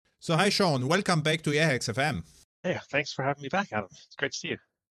So hi Sean, welcome back to Airhacks FM. Hey, thanks for having me back, Adam. It's great to see you.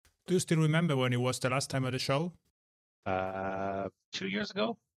 Do you still remember when it was the last time at the show? 2 years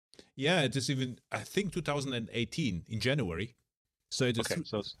ago? Yeah, it is even, I think 2018 in January. So it is Okay,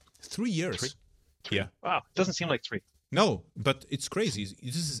 so it's 3 years. three. Yeah. Wow, it doesn't seem like 3. No, but it's crazy.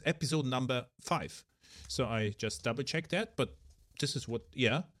 This is episode number 5. So I just double checked that, but this is what,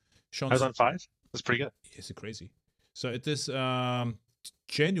 yeah. I was on 5? That's pretty good. It's crazy. So it is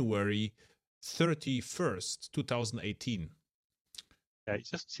January 31st, 2018. Yeah, you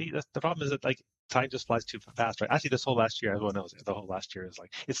just see, the problem is that like time just flies too fast, right? Actually, this whole last year, everyone knows the whole last year is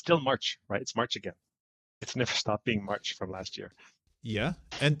like, it's still March, right? It's March again. It's never stopped being March from last year. Yeah,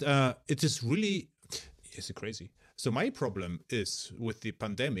 and it is really, it's crazy. So my problem is with the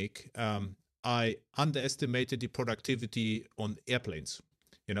pandemic, I underestimated the productivity on airplanes.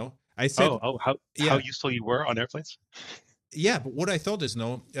 You know, I said, how useful you were on airplanes? Yeah, but what I thought is,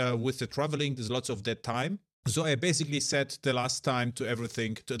 with the traveling, there's lots of dead time. So I basically said the last year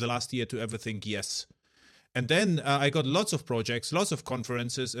to everything, yes. And then I got lots of projects, lots of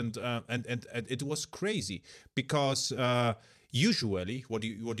conferences, and it was crazy because usually what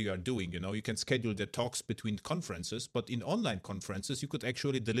you are doing, you can schedule the talks between conferences, but in online conferences you could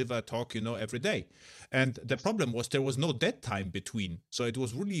actually deliver a talk, every day. And the problem was there was no dead time between, so it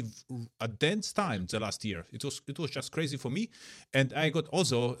was really a dense time the last year. It was just crazy for me, and I got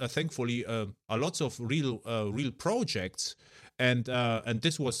also thankfully a lots of real projects. And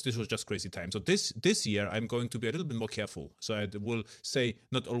this was just crazy time. So this year I'm going to be a little bit more careful. So I will say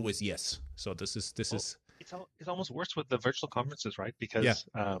not always yes. So this is. It's almost worse with the virtual conferences, right? Because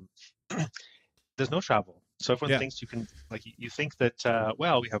there's no travel, so everyone thinks you can. Like you think that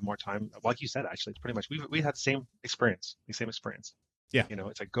we have more time. Like you said, actually, it's pretty much we had the same experience. Yeah.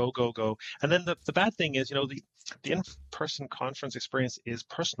 It's like go, and then the bad thing is, the in-person conference experience is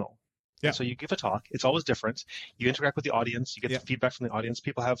personal. Yeah. And so you give a talk. It's always different. You interact with the audience. You get the feedback from the audience.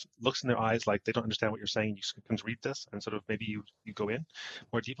 People have looks in their eyes like they don't understand what you're saying. You can read this and sort of maybe you go in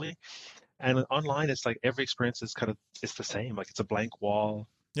more deeply. And online, it's like every experience is it's the same. Like it's a blank wall.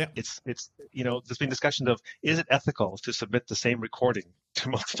 Yeah. It's there's been discussion of, is it ethical to submit the same recording to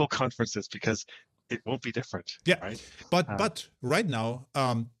multiple conferences because it won't be different. Yeah. Right. But right now,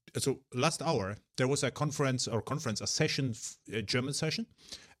 so last hour there was a session, a German session,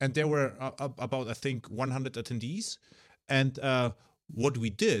 and there were about I think 100 attendees, and what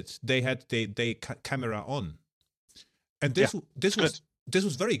we did, they had they camera on, and this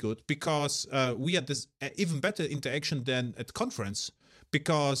was very good because we had this even better interaction than at conference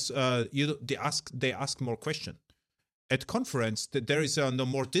because they ask more question. At conference, there is no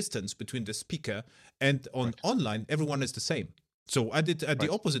more distance between the speaker, and on online, everyone is the same. So I did the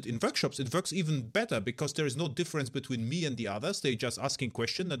opposite in workshops. It works even better because there is no difference between me and the others. They just asking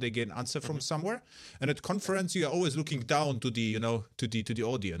question and they get an answer from somewhere. And at conference, you are always looking down to the to the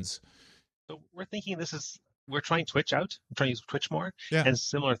audience. So we're thinking we're trying Twitch out. I'm trying to use Twitch more. Yeah. And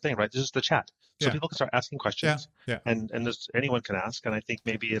similar thing, right? This is the chat. So people can start asking questions. Yeah. And anyone can ask. And I think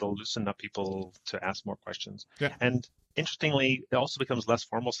maybe it'll loosen up people to ask more questions. Yeah. And interestingly, it also becomes less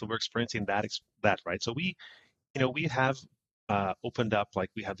formal. So we're experiencing that, right? So we have opened up, like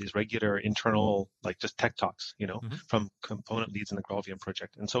we have these regular internal, like just tech talks, from component leads in the GraalVM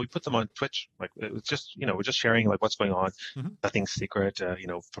project. And so we put them on Twitch, like it's just, we're just sharing like what's going on, nothing's secret,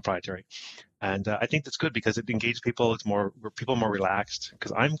 proprietary. And I think that's good because it engages people. People are more relaxed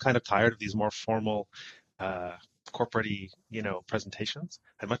because I'm kind of tired of these more formal, corporate-y, presentations.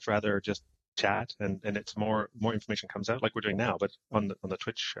 I'd much rather just chat and it's more information comes out like we're doing now, but on the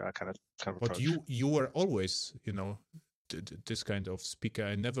Twitch kind of approach. But you were always, this kind of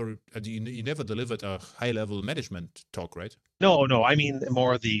speaker. You never delivered a high-level management talk, right? No. I mean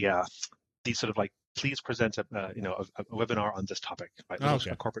more the sort of like, please present a webinar on this topic, right?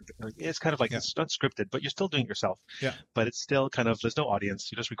 A corporate. It's kind of like it's not scripted, but you're still doing it yourself. Yeah. But it's still kind of, there's no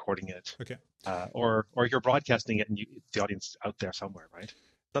audience. You're just recording it. Okay. Or you're broadcasting it and the audience out there somewhere, right?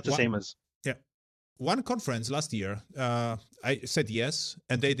 Not the same as. Yeah. One conference last year, I said yes,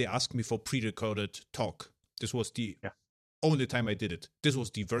 and they asked me for pre-recorded talk. This was the only time I did it. This was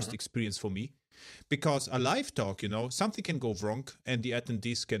the worst experience for me because a live talk, something can go wrong and the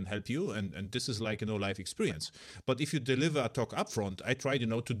attendees can help you. And this is like, live experience. But if you deliver a talk upfront, I tried,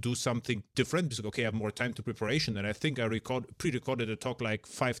 to do something different because, I have more time to preparation. And I think I pre-recorded a talk like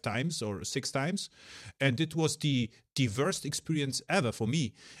 5 times or 6 times. And it was the the worst experience ever for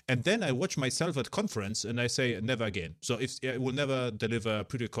me. And then I watch myself at conference and I say, never again. So if I will never deliver a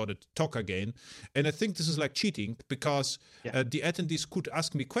pre-recorded talk again. And I think this is like cheating because the attendees could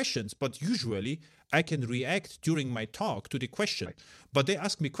ask me questions, but usually I can react during my talk to the question. Right. But they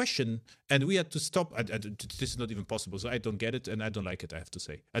asked me question and we had to stop. This is not even possible. So I don't get it and I don't like it, I have to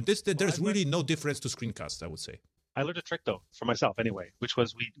say. And there's really no difference to screencast, I would say. I learned a trick though for myself anyway, which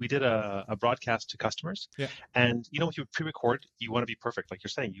was we did a broadcast to customers, and when you pre-record, you want to be perfect, like you're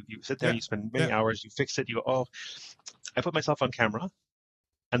saying. You sit there, you spend many hours, you fix it. You go, oh, I put myself on camera,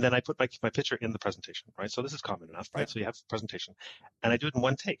 and then I put my picture in the presentation, right? So this is common enough, right? So you have the presentation, and I do it in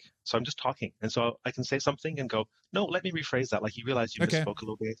one take. So I'm just talking, and so I can say something and go, no, let me rephrase that. Like you realize you misspoke a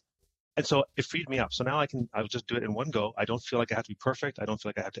little bit. And so it freed me up. So now I'll just do it in one go. I don't feel like I have to be perfect. I don't feel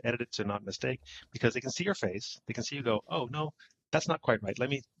like I have to edit it to not mistake because they can see your face. They can see you go, oh, no, that's not quite right. Let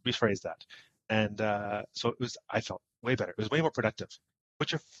me rephrase that. And so I felt way better. It was way more productive.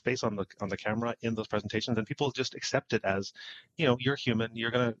 Put your face on the camera in those presentations and people just accept it as, you're human.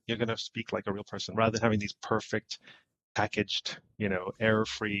 You're gonna speak like a real person rather than having these perfect packaged,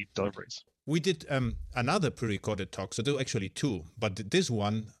 error-free deliveries. We did another pre-recorded talk. So there were actually two, but this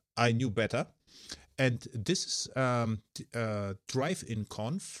one I knew better. And this is Drive-In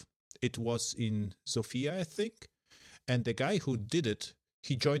Conf. It was in Sofia, I think. And the guy who did it,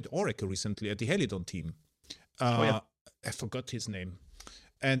 he joined Oracle recently at the Helidon team. I forgot his name.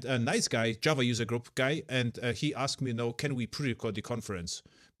 And a nice guy, Java user group guy. And he asked me, can we pre-record the conference?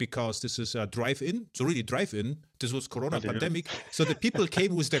 Because this is a drive-in. So really drive-in. This was Corona pandemic. So the people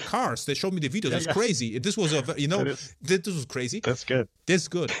came with their cars. They showed me the video. That's crazy. This was this was crazy. That's good. That's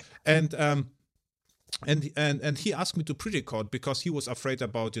good. And he asked me to pre-record because he was afraid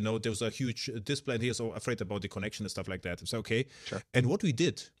about, there was a huge display and he was afraid about the connection and stuff like that. So, okay. Sure. And what we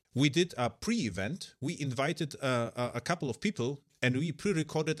did a pre-event. We invited a couple of people and we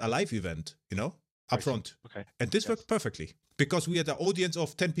pre-recorded a live event, up front. Okay. And this worked perfectly because we had an audience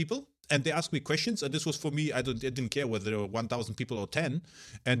of 10 people and they asked me questions. And this was for me, I didn't care whether there were 1,000 people or 10.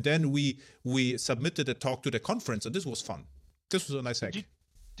 And then we submitted a talk to the conference and this was fun. This was a nice hack.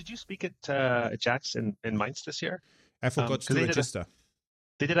 Did you speak at JAX in Mainz this year? I forgot to register.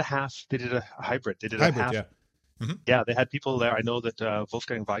 They did a hybrid. They did a half. Yeah. Mm-hmm. Yeah, they had people there. I know that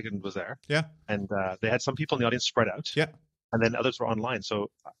Wolfgang Weigand was there. Yeah. And they had some people in the audience spread out. Yeah. And then others were online.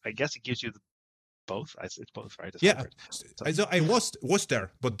 So I guess it gives you both. It's both, right? It's hybrid. So I was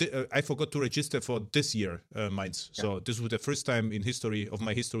there, but I forgot to register for this year, Mainz. So this was the first time in of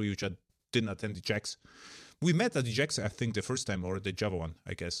my history, which I didn't attend the JAX. We met at the JAX, I think, the first time, or the Java one,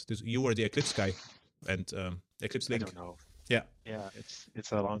 I guess. You were the Eclipse guy, and Eclipse Link. I don't know. Yeah. Yeah,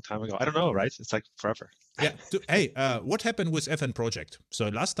 it's a long time ago. I don't know, right? It's like forever. Yeah. Hey, what happened with FN Project? So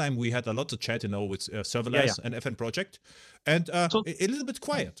last time we had a lot of chat, with serverless and FN Project, and a little bit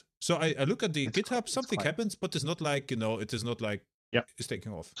quiet. So I look at the GitHub, something happens, but it's not like, it is not like it's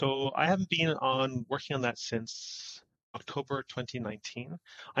taking off. So I haven't been working on that since October 2019.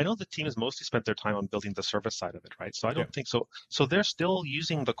 I know the team has mostly spent their time on building the service side of it, right? So I don't think so. So they're still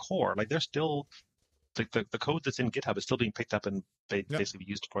using the core, like they're still the code that's in GitHub is still being picked up and basically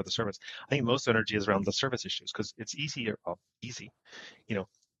used for the service. I think most energy is around the service issues because it's easy.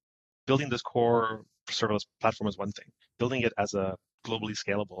 Building this core serverless platform is one thing. Building it as a globally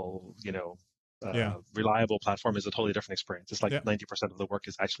scalable, reliable platform is a totally different experience. It's like 90% of the work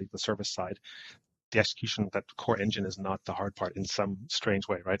is actually the service side. The execution, that core engine is not the hard part in some strange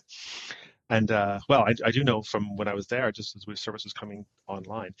way, right? And I do know from when I was there, just as service was coming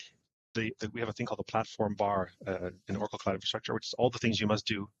online, we have a thing called the platform bar in Oracle Cloud Infrastructure, which is all the things you must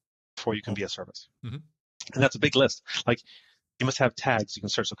do before you can be a service. Mm-hmm. And that's a big list. Like you must have tags you can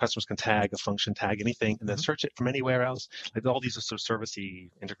search, so customers can tag a function, tag anything, and then search it from anywhere else. Like all these are sort of service-y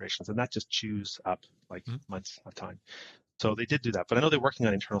integrations, and that just chews up like months of time. So they did do that, but I know they're working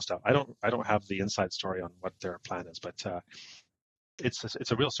on internal stuff. I don't have the inside story on what their plan is, but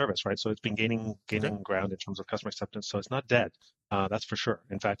it's a real service, right? So it's been gaining ground in terms of customer acceptance. So it's not dead, that's for sure.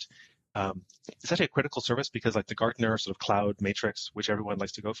 In fact, it's actually a critical service because like the Gartner sort of cloud matrix, which everyone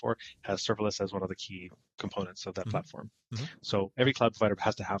likes to go for, has serverless as one of the key components of that platform. Mm-hmm. So every cloud provider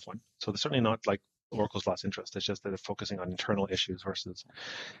has to have one. So they're certainly not like Oracle's lost interest. It's just that they're focusing on internal issues versus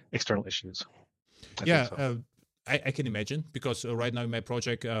external issues. I can imagine because right now in my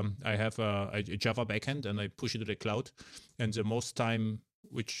project, I have a Java backend and I push it to the cloud. And the most time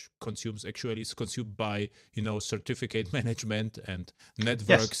which is consumed by, certificate management and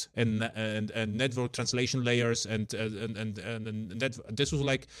networks and network translation layers. And this was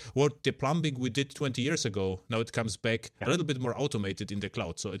like what the plumbing we did 20 years ago. Now it comes back a little bit more automated in the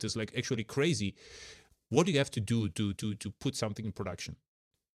cloud. So it is like actually crazy what do you have to do to put something in production?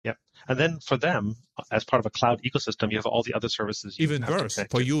 Yep. And then for them, as part of a cloud ecosystem, you have all the other services you Even have to worse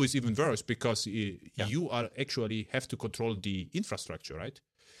connect for to. you is even worse because Yeah. you are actually have to control the infrastructure, right?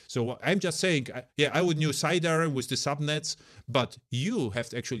 So I'm just saying, I would use Cider with the subnets, but you have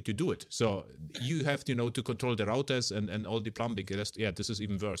to actually to do it. So you have to to control the routers and all the plumbing. This is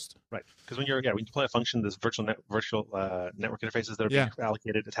even worse. Right. Because when you deploy a function, there's virtual network interfaces that are being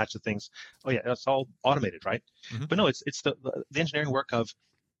allocated, attached to things. Oh yeah, it's all automated, right? Mm-hmm. But no, it's the engineering work of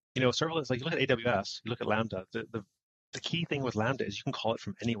serverless. Like you look at AWS, you look at Lambda. The key thing with Lambda is you can call it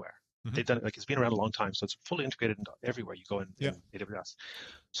from anywhere. Mm-hmm. They've done it, like it's been around a long time, so it's fully integrated into everywhere you go in AWS.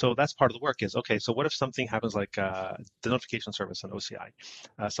 So that's part of the work is, okay, so what if something happens like the notification service on OCI?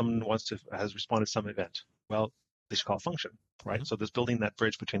 Someone has responded to some event. Well, they should call a function, right? Mm-hmm. So there's building that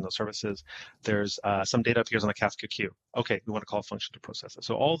bridge between those services. There's some data appears on a Kafka queue. Okay, we want to call a function to process it.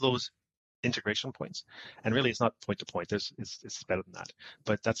 So all those integration points, and really it's not point to point. It's better than that,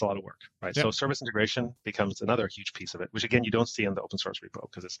 but that's a lot of work, right? So service integration becomes another huge piece of it, which again you don't see in the open source repo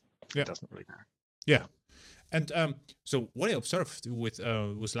because it doesn't really matter. Yeah. And so what I observed with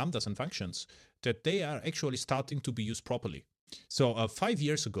lambdas and functions, that they are actually starting to be used properly. So 5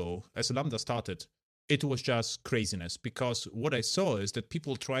 years ago, as Lambda started, it was just craziness, because what I saw is that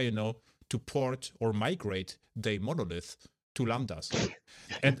people try, to port or migrate their monolith to lambdas,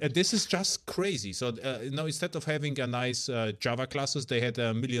 and this is just crazy. So instead of having a nice Java classes, they had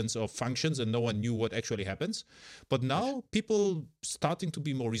millions of functions and no one knew what actually happens. But now people starting to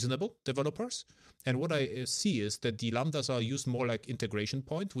be more reasonable developers, and what I see is that the lambdas are used more like integration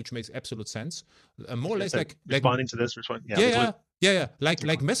point, which makes absolute sense. More or less like responding to this,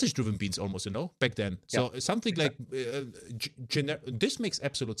 like message driven beans almost, back then. So something like this makes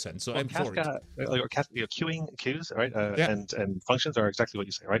absolute sense. So I'm for it. Queues, right? And functions are exactly what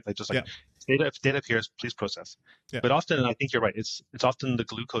you say, right? Like just like if data appears, please process. But often, and I think you're right, it's often the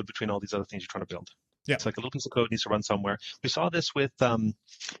glue code between all these other things you're trying to build. It's like a little piece of code needs to run somewhere. We saw this with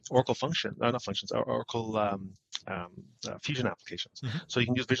Oracle Oracle Fusion applications. Mm-hmm. So you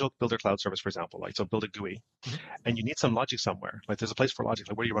can use Visual Builder Cloud Service, for example, like so build a GUI, and you need some logic somewhere. Like there's a place for logic.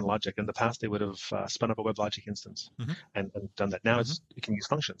 Like where do you run logic? In the past, they would have spun up a WebLogic instance and done that. Now you can use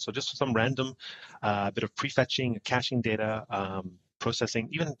functions. So just some random bit of prefetching, caching data, processing,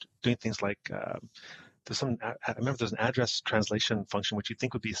 even doing things like I remember there's an address translation function which you'd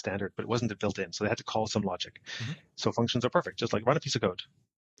think would be standard, but it wasn't built in, so they had to call some logic. So functions are perfect, just like run a piece of code.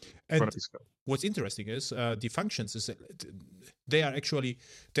 And what's interesting is the functions is they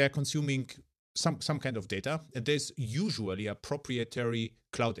are consuming some kind of data, and there's usually a proprietary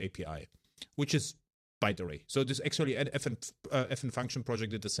cloud API, which is byte array. So this actually FN function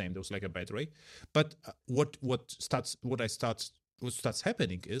project did the same. There was like a byte array, but what starts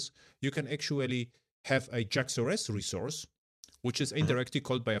happening is you can actually have a JAX-RS resource, which is indirectly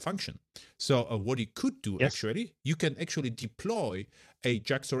called by a function. So what you could do actually, you can actually deploy a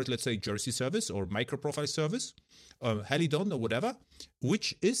JAX-RS, let's say Jersey service or microprofile service, Halidon or whatever,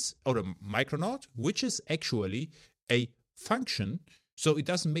 or a Micronaut, which is actually a function. So it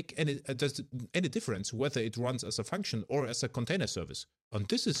doesn't make any difference whether it runs as a function or as a container service. And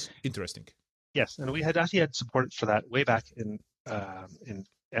this is interesting. Yes, and we had actually had support for that way back in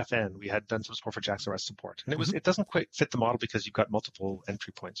FN. We had done some support for JAX-RS support, and it doesn't quite fit the model because you've got multiple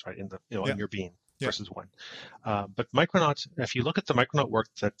entry points, right, in the in your bean versus one. But Micronaut, if you look at the Micronaut work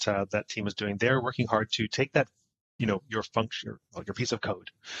that that team is doing, they're working hard to take that your function, your piece of code,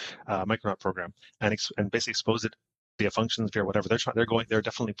 Micronaut program, and basically expose it via functions, via whatever. They're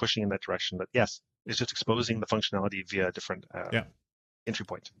definitely pushing in that direction. But yes, it's just exposing the functionality via different entry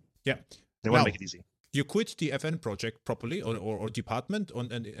point. Yeah, they want to make it easy. You quit the FN project properly or department,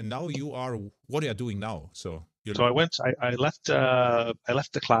 and now what are you doing now? So I left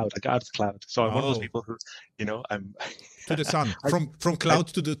the cloud. I got out of the cloud. So I'm one of those people who, I'm to the sun, from cloud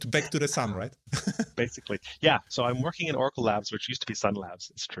to back to the sun, right? Basically, yeah. So I'm working in Oracle Labs, which used to be Sun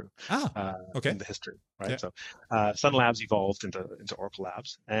Labs. It's true. Okay. In the history, right? So Sun Labs evolved into Oracle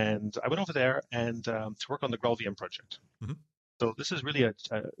Labs, and I went over there and to work on the GraalVM project. So this is really a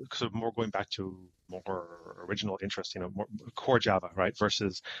sort of more going back to more original interest, more core Java, right,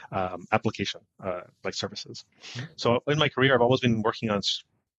 versus application like services. So in my career, I've always been working on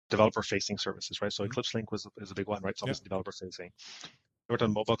developer-facing services, right? So Eclipse Link is a big one, right? It's always developer-facing. I worked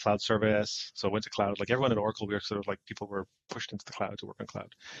on mobile cloud service, so I went to cloud. Like everyone at Oracle, we were sort of like people were pushed into the cloud to work on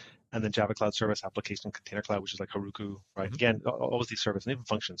cloud. And then Java Cloud Service, application container cloud, which is like Heroku, right? Again, always these services and even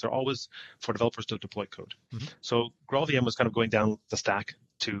functions are always for developers to deploy code. So GraalVM was kind of going down the stack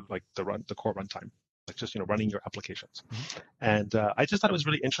to like the core runtime. like just running your applications. And I just thought it was a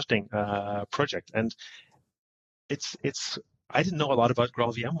really interesting project. And it's I didn't know a lot about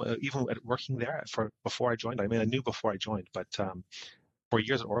GraalVM even at working there before I joined. I mean, I knew before I joined, but for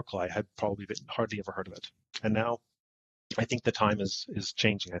years at Oracle, I had probably hardly ever heard of it. And now I think the time is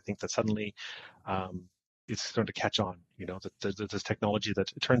changing. I think that suddenly it's starting to catch on. That this technology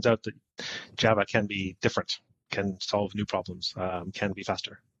that it turns out that Java can be different, can solve new problems, can be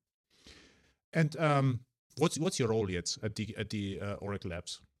faster. And what's your role yet at the Oracle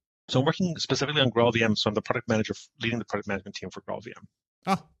Labs? So I'm working specifically on GraalVM. So I'm the product manager leading the product management team for GraalVM.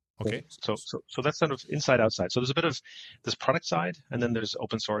 Ah, okay. So that's kind of inside outside. So there's a bit of this product side, and then there's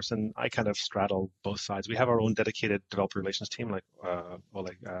open source, and I kind of straddle both sides. We have our own dedicated developer relations team, like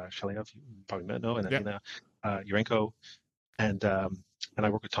Shalev, you probably know, and Alina Urenko, and I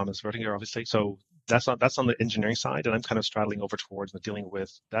work with Thomas Vertinger, obviously. So that's on the engineering side, and I'm kind of straddling over towards dealing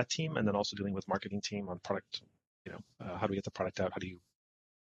with that team, and then also dealing with marketing team on product. How do we get the product out? How do you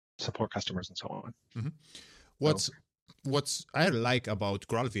support customers and so on? Mm-hmm. What I like about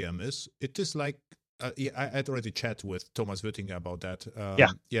GraalVM is it is like I had already chat with Thomas Vertinger about that.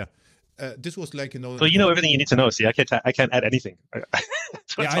 This was like So everything you need to know. See, I can't add anything.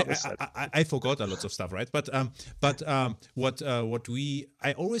 I forgot a lot of stuff, right? But I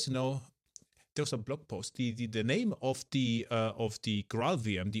always know. There was a blog post. The name of the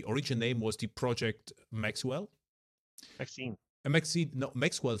GraalVM, the origin name was the project Maxwell.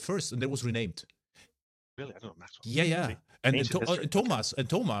 Maxwell first, and then was renamed. Really, I don't know Maxwell. Yeah. And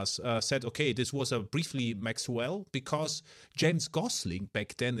Thomas said, okay, this was briefly Maxwell because James Gosling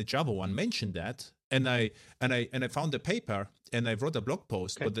back then, the Java one, mentioned that, and I found the paper and I wrote a blog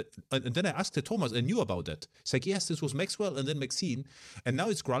post. Okay. And then I asked Thomas, I knew about that. It's like, yes, this was Maxwell and then Maxine, and now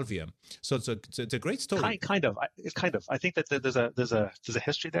it's GraalVM. So it's a great story. Kind of. I think that there's a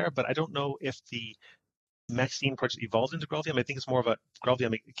history there, but I don't know if the Maxine project evolved into GraalVM. I think it's more of a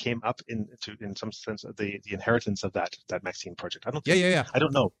GraalVM came up in some sense of the inheritance of that Maxine project. I don't think. Yeah. I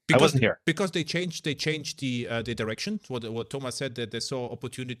don't know. I wasn't here because they changed the direction. What Thomas said, that they saw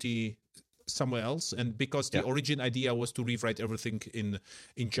opportunity somewhere else, and because the origin idea was to rewrite everything in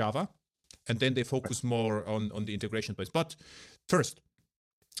Java, and then they focus more on the integration place. But first,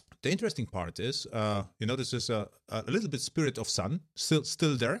 the interesting part is, this is a little bit Spirit of Sun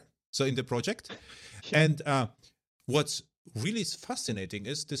still there. So in the project, and what's really fascinating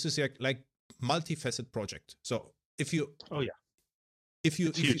is this is like multifaceted project. So if you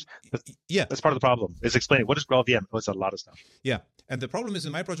that's part of the problem is explaining what is GraalVM. Oh, it's a lot of stuff. Yeah, and the problem is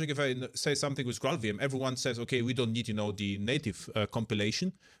in my project, if I say something with GraalVM, everyone says, okay, we don't need the native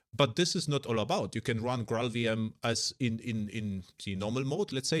compilation. But this is not all about. You can run GraalVM as in the normal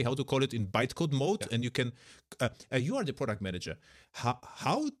mode, let's say, how to call it, in bytecode mode, and you can. You are the product manager. How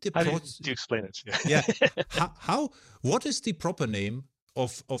do you explain it? Yeah. What is the proper name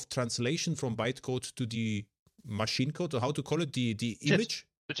of translation from bytecode to the machine code, or how to call it, the image?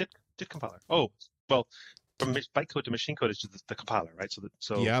 The JIT compiler. Oh, well. From bytecode to machine code is just the compiler, right?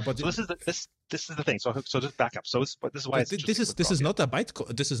 This is the thing. So just back up. So this is why this is not a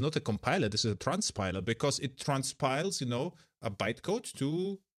bytecode. This is not a compiler. This is a transpiler because it transpiles, a bytecode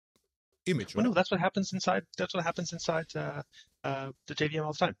to image. Well, no, that's what happens inside. That's what happens inside the JVM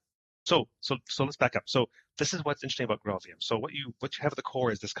all the time. So let's back up. So this is what's interesting about GraalVM. So what you have at the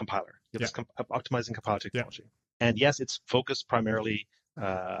core is this compiler. You have this optimizing compiler technology, and yes, it's focused primarily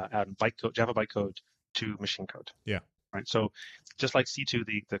on bytecode, Java bytecode to machine code. Yeah. Right. So just like C2,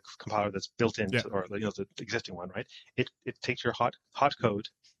 the compiler that's built into, or the existing one, right? It takes your hot code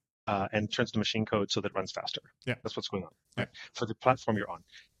and turns it to machine code so that it runs faster. Yeah. That's what's going on. Right? For the platform you're on.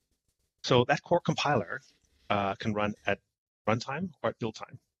 So that core compiler can run at runtime or at build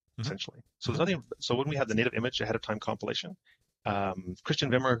time, essentially. So there's nothing. So when we have the native image ahead of time compilation, Christian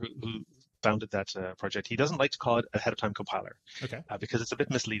Wimmer, who founded that project, he doesn't like to call it a ahead of time compiler, because it's a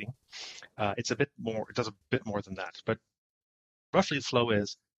bit misleading. It does a bit more than that. But roughly the flow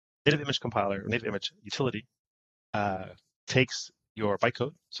is native image compiler or native image utility takes your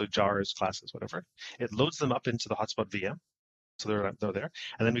bytecode, so jars, classes, whatever. It loads them up into the hotspot VM, so they're there,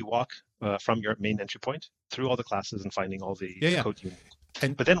 and then we walk from your main entry point through all the classes and finding all the code you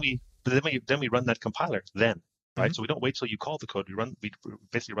need. But then we run that compiler then. Right, so we don't wait till you call the code. We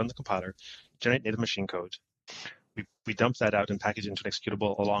basically run the compiler, generate native machine code. We dump that out and package it into an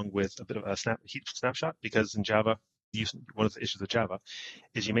executable along with a bit of a heap snapshot, because in Java, one of the issues with Java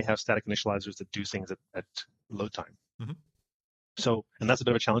is you may have static initializers that do things at load time. So, and that's a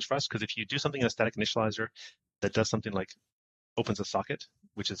bit of a challenge for us, because if you do something in a static initializer that does something like opens a socket,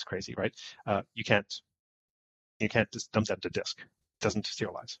 which is crazy, right? You can't just dump that to disk. doesn't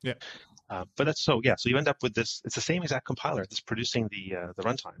serialize. Yeah. But that's so you end up with this. It's the same exact compiler that's producing the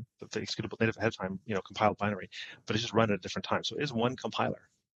runtime, the executable native ahead of time, compiled binary, but it's just run at a different time. So it is one compiler.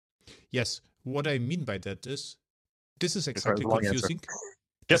 Yes. What I mean by that is, this is Sorry, exactly long confusing.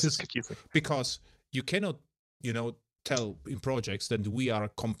 Yes, it's confusing because you cannot, tell in projects that we are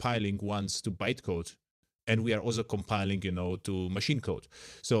compiling once to bytecode, and we are also compiling, to machine code.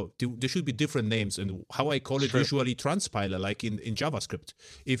 So there should be different names, and how I call it usually transpiler, like in JavaScript.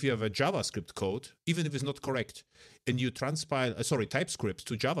 If you have a JavaScript code, even if it's not correct, and you transpile, TypeScript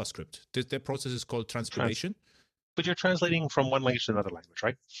to JavaScript, that process is called transpilation. But you're translating from one language to another language,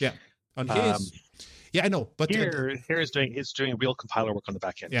 right? Yeah. And I know, but here is doing real compiler work on the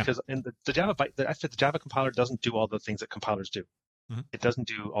back end, because in the Java compiler doesn't do all the things that compilers do. Mm-hmm. It doesn't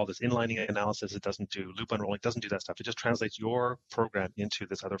do all this inlining analysis. It doesn't do loop unrolling. It doesn't do that stuff. It just translates your program into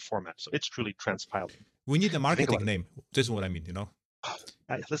this other format. So it's truly transpiling. We need a marketing name. This is what I mean,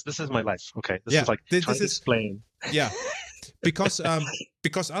 This is my life. Okay. This is like trying to explain. Yeah. Because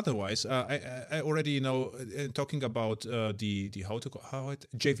otherwise, I already talking about the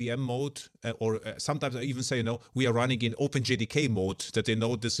JVM mode, or sometimes I even say we are running in OpenJDK mode, that they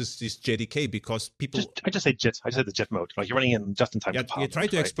know this is this JDK, because people. I just say JIT. I just say the JIT mode. Like you're running in just in time. Yeah, you try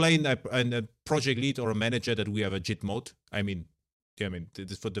to explain a project lead or a manager that we have a JIT mode. I mean,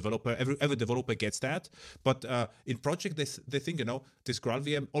 this for developer. Every developer gets that, but in project they think this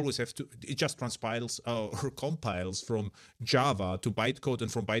GraalVM always have to. It just transpiles or compiles from Java to bytecode,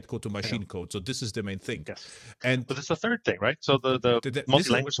 and from bytecode to machine code. So this is the main thing. Yes. But this is the third thing, right? So the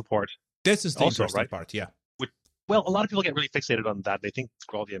multi-language support. This is the interesting part. Yeah. Well, a lot of people get really fixated on that. They think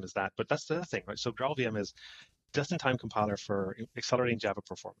GraalVM is that, but that's the other thing, right? So GraalVM is just-in-time compiler for accelerating Java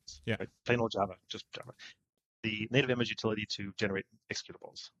performance. Yeah. Right? Plain old Java, just Java. The native image utility to generate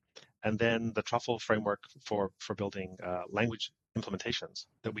executables, and then the Truffle framework for building language implementations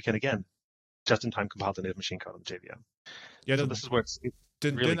that we can, again, just-in-time compile the native machine code on JVM. Yeah, so this is where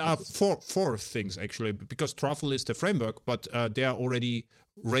then are four things, actually, because Truffle is the framework, but they are already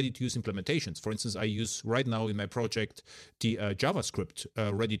ready to use implementations. For instance, I use right now in my project the JavaScript,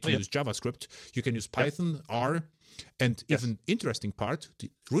 ready to use JavaScript. You can use Python, R, and even interesting part, the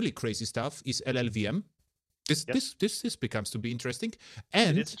really crazy stuff, is LLVM. This becomes to be interesting,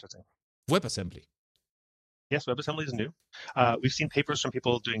 and interesting. WebAssembly. Yes, WebAssembly is new. We've seen papers from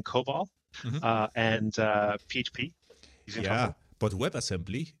people doing COBOL and PHP using Truffle. But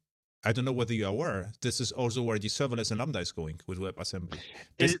WebAssembly, I don't know whether you are aware, this is also where the serverless and Lambda is going with WebAssembly.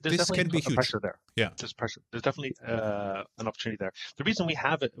 This can be huge. Pressure there. Yeah, there's pressure. There's definitely an opportunity there. The reason we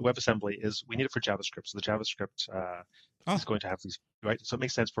have WebAssembly is we need it for JavaScript. So the JavaScript is going to have these, right? So it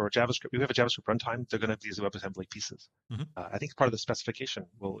makes sense for JavaScript. If we have a JavaScript runtime, they're going to have these WebAssembly pieces. Mm-hmm. I think part of the specification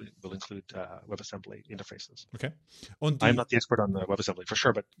will include WebAssembly interfaces. Okay. I'm not the expert on the WebAssembly for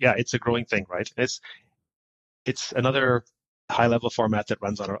sure, but yeah, it's a growing thing, right? It's another high-level format that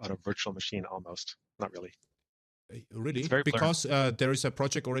runs on a virtual machine almost. Not really. Really? Because there is a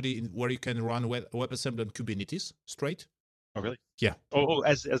project already where you can run WebAssembly on Kubernetes straight. Oh, really? Yeah. Oh,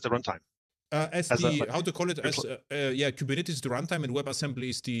 as the runtime. Kubernetes is the runtime, and WebAssembly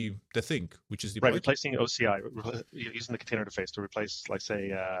is the thing, which is the right, replacing OCI, using the container interface to replace, like,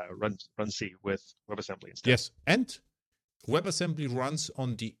 say, run C with WebAssembly instead. Yes, and WebAssembly runs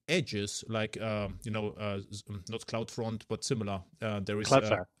on the edges, like not CloudFront, but similar. There is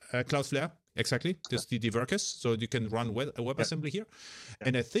Cloudflare. Cloudflare, exactly. This the workers, so you can run WebAssembly here. Yeah.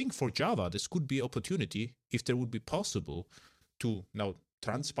 And I think for Java, this could be opportunity if there would be possible to now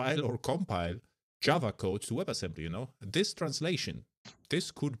transpile or compile Java code to WebAssembly. This translation,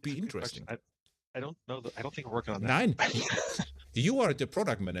 this could be interesting. I don't know. I don't think we're working on that. You are the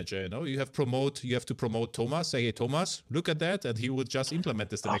product manager, You have to promote Thomas. Say, hey, Thomas, look at that, and he would just implement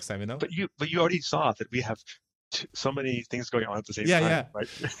this the next time, But you already saw that we have so many things going on at the same time. Yeah. Right.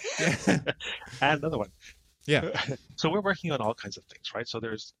 Yeah. And another one. Yeah. So we're working on all kinds of things, right? So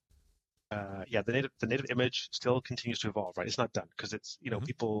there's, the native image still continues to evolve, right? It's not done because it's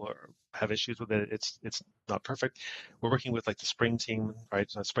people have issues with it. It's not perfect. We're working with, like, the Spring team, right?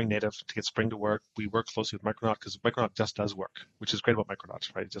 Spring Native to get Spring to work. We work closely with Micronaut because Micronaut just does work, which is great about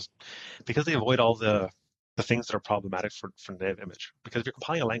Micronaut, right? Just because they avoid all the things that are problematic for native image. Because if you're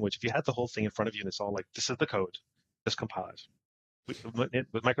compiling a language, if you had the whole thing in front of you and it's all like, this is the code, just compile it.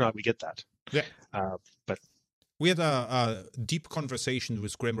 With Micronaut, we get that. Yeah. But we had a deep conversation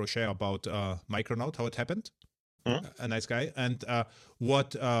with Graham Rocher about Micronaut, how it happened. Mm-hmm. A nice guy. And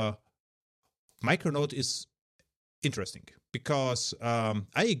what Micronaut is interesting. because I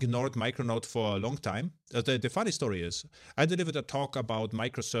ignored Micronaut for a long time. The funny story is, I delivered a talk about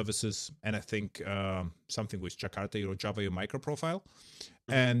microservices and I think something with Jakarta or Java microprofile.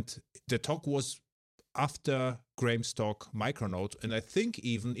 And the talk was after Graham's talk, Micronaut, and I think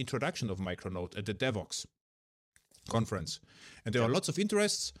even introduction of Micronaut at the DevOps conference. And there are lots of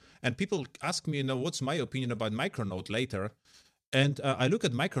interests, and people ask me, what's my opinion about Micronaut later. And I look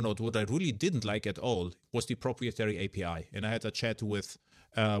at Micronaut. What I really didn't like at all was the proprietary API. And I had a chat with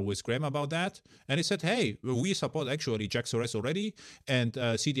Graham about that. And he said, hey, we support actually JAX-RS already. And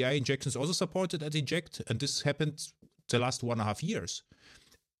CDI injections also supported at Inject. And this happened the last 1.5 years.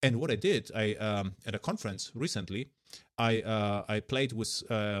 And what I did, at a conference recently, I played with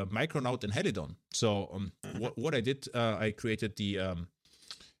Micronaut and Helidon. So what I did, I created the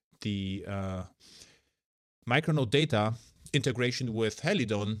Micronaut data integration with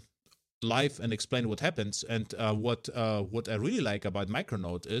Helidon live and explain what happens. And what I really like about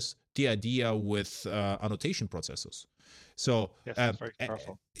Micronaut is the idea with annotation processors. So yes, that's very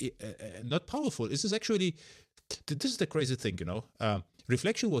powerful. Not powerful. This is actually, this is the crazy thing,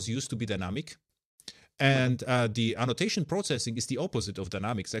 reflection was used to be dynamic. And the annotation processing is the opposite of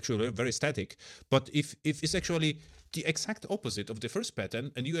dynamics, actually very static. But if it's actually the exact opposite of the first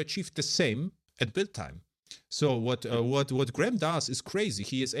pattern, and you achieve the same at build time. So what Graham does is crazy.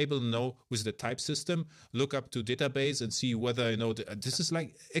 He is able to know with the type system, look up to database and see whether this is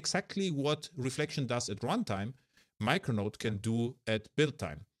like exactly what reflection does at runtime. Micronaut can do at build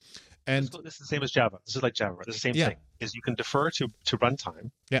time. And this is the same as Java. This is like Java. This is the same thing. Is you can defer to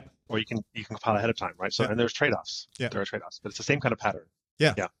runtime, or you can compile ahead of time, right? So and there's trade-offs. Yeah. There are trade-offs, but it's the same kind of pattern.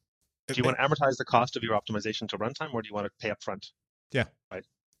 Yeah. Yeah. Do you want to amortize the cost of your optimization to runtime, or do you want to pay up front? Yeah. Right.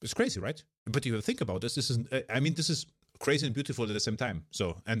 It's crazy, right? But you think about this. This is crazy and beautiful at the same time.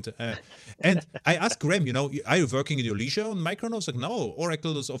 So and I asked Graham, are you working in your leisure on Micronaut? It's like, no,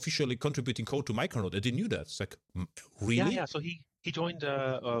 Oracle is officially contributing code to Micronaut. I didn't know that. It's like, really? Yeah. So he joined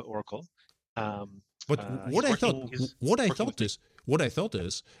Oracle. But what I thought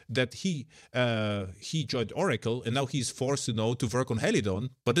is that he joined Oracle and now he's forced to work on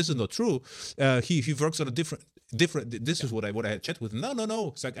Helidon. But this is not true. He works on a different. This is what I had chat with him.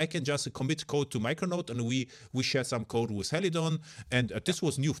 No. It's like I can just commit code to Micronaut and we share some code with Helidon. And this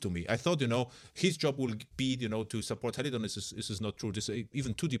was new to me. I thought his job will be to support Helidon. This is not true. This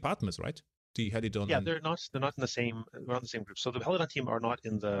even 2 departments, right? The Helidon. Yeah, they're not in the same. We're not in the same group. So the Helidon team are not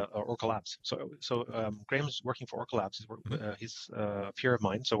in the Oracle Labs. So Graham's working for Oracle Labs. He's a peer of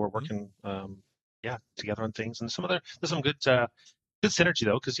mine. So we're working, together on things. And there's some good synergy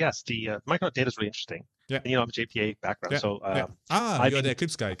though, because yes, the Micronaut data is really interesting. Yeah. And I'm a JPA background, so you're the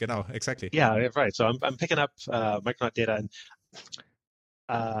Eclipse guy, genau, exactly. Yeah, right. So I'm picking up Micronaut data, and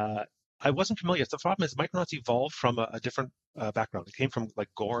I wasn't familiar. The problem is Micronauts evolved from a different background. It came from like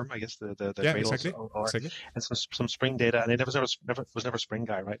Gorm, I guess the Gradles, exactly. And some Spring data. And it was never a Spring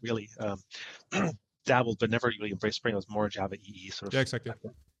guy, right? Really dabbled, but never really embraced Spring. It was more Java EE sort of. Yeah, exactly.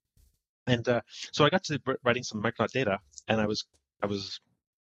 And so I got to writing some Micronaut data, and I was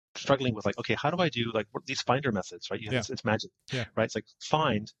struggling with like, okay, how do I do like these finder methods, right? It's magic, right? It's like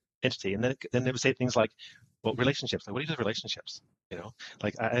find entity, and then they would say things like, well, relationships. Like, what do you do with relationships?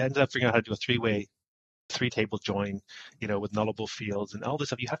 Like I ended up figuring out how to do a 3-table join, with nullable fields and all this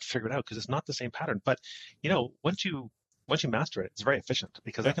stuff. You have to figure it out because it's not the same pattern. But once you master it, it's very efficient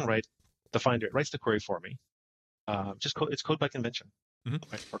because I can write the finder. It writes the query for me. It's code by convention,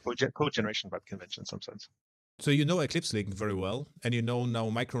 right? Or code generation by convention in some sense. So Eclipse Link very well, and now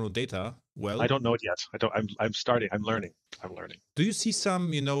Micronaut data well. I don't know it yet. I'm starting. I'm learning. Do you see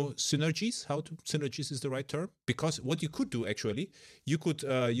some, synergies? Synergies is the right term? Because what you could do actually, you could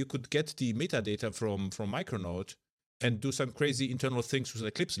get the metadata from Micronaut and do some crazy internal things with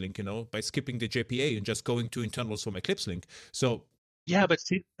Eclipse Link, by skipping the JPA and just going to internals from Eclipse Link. So yeah, but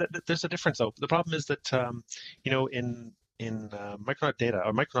see, there's a difference though. The problem is that in Micronaut data,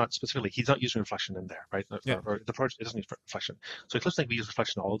 or Micronaut specifically, he's not using reflection in there, right? Or the project doesn't use reflection. So Eclipse Link, we use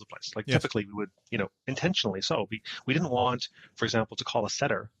reflection all over the place. Like typically we would, intentionally so. We didn't want, for example, to call a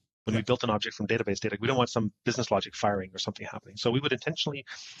setter when we built an object from database data. We don't want some business logic firing or something happening. So we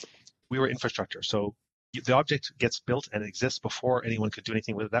were infrastructure. So the object gets built and exists before anyone could do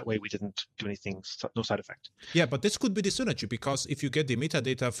anything with it. That way we didn't do anything, no side effect. Yeah, but this could be the synergy, because if you get the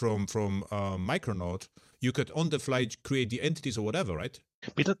metadata from Micronaut, you could on the fly create the entities or whatever, right?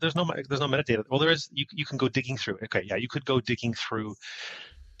 But there's no metadata. Well, there is. You can go digging through. Okay, yeah, you could go digging through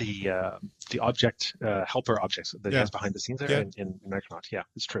the object helper objects that has behind the scenes there in Micronaut. Yeah,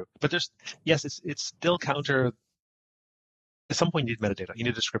 it's true. But it's still counter. at some point you need metadata. You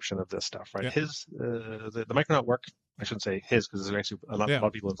need a description of this stuff, right? Yeah. The Micronaut work, I shouldn't say his because there's actually a lot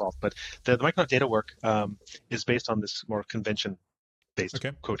of people involved, but the Micronaut data work is based on this more convention-based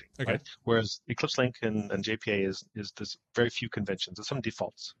coding, right? Whereas Eclipse Link and JPA is there's very few conventions. There's some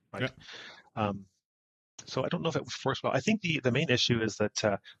defaults, right? Yeah. So I don't know if it works well. I think the main issue is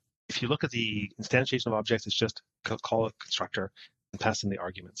that if you look at the instantiation of objects, it's just call a constructor and pass in the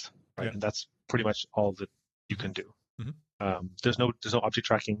arguments, right? Yeah. And that's pretty much all that you can do. Mm-hmm. There's no object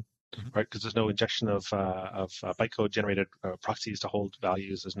tracking, right? Because there's no injection of bytecode generated proxies to hold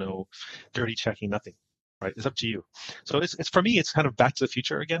values. There's no dirty checking, nothing, right? It's up to you. So it's for me, it's kind of back to the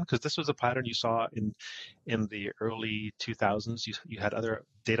future again, because this was a pattern you saw in the early 2000s. You had other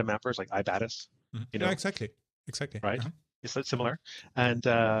data mappers like iBatis. Mm-hmm. You know, yeah, exactly, right. Uh-huh. It's similar, and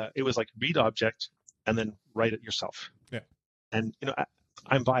it was like read object and then write it yourself. Yeah, and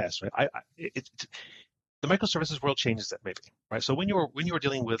I'm biased, right? The microservices world changes it maybe, right? So when you were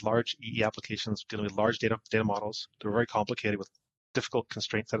dealing with large EE applications, dealing with large data models, they were very complicated with difficult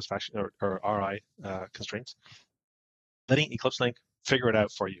constraint satisfaction or RI constraints. Letting Eclipse Link figure it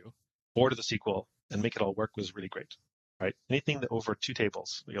out for you, order the SQL, and make it all work was really great, right? Anything that over 2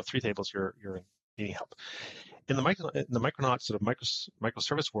 tables, 3 tables, you're needing help. In the Micronaut sort of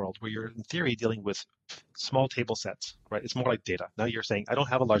microservice world, where you're in theory dealing with small table sets, right? It's more like data. Now you're saying, I don't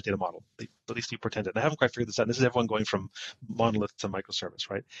have a large data model. At least you pretend it. And I haven't quite figured this out. And this is everyone going from monolith to microservice,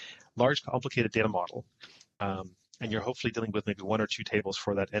 right? Large, complicated data model. And you're hopefully dealing with maybe 1 or 2 tables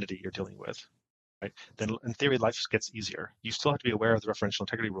for that entity you're dealing with, right? Then in theory, life gets easier. You still have to be aware of the referential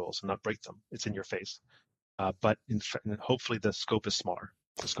integrity rules and not break them. It's in your face. But hopefully the scope is smaller.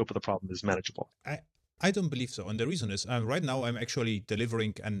 The scope of the problem is manageable. I don't believe so. And the reason is right now I'm actually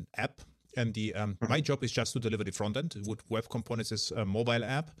delivering an app. And my job is just to deliver the front end with web components as a mobile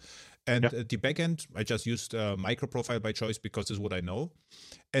app. And the back end, I just used microprofile by choice because it's what I know.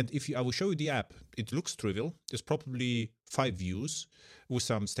 And I will show you the app. It looks trivial. There's probably 5 views with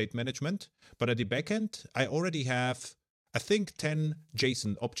some state management. But at the back end, I already have, I think, 10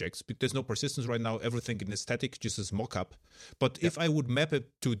 JSON objects. There's no persistence right now. Everything in static, just as mockup. But if I would map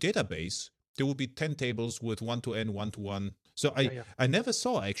it to a database, there will be 10 tables with 1 to n, 1 to 1. So I never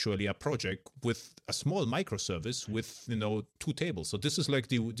saw actually a project with a small microservice with 2 tables. So this is like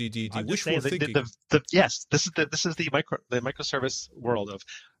the wishful thinking. Yes, this is the microservice world of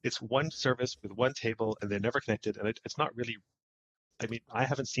it's one service with 1 table and they're never connected, and it's not really. I mean, I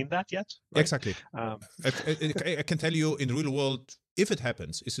haven't seen that yet. Right? Exactly. I can tell you in the real world, if it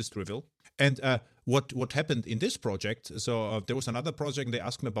happens, this is trivial. And what happened in this project, so there was another project, they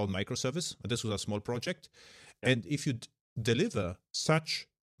asked me about microservice. This was a small project. And if you deliver such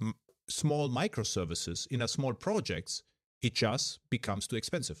small microservices in a small projects, it just becomes too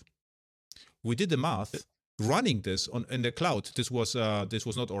expensive. We did the math. Running this in the cloud, this was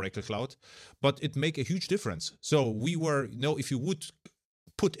not Oracle Cloud, but it make a huge difference. So we were, if you would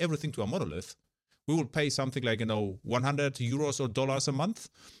put everything to a monolith, we would pay something like 100 euros or dollars a month.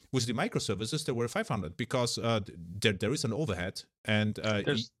 With the microservices, there were 500 because there is an overhead, and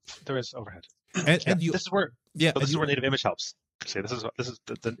there is overhead. And this is where native image helps. See, this is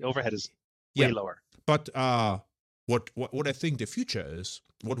the overhead is way lower. But what I think the future is,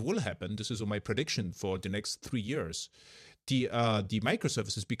 what will happen, this is my prediction for the next 3 years, the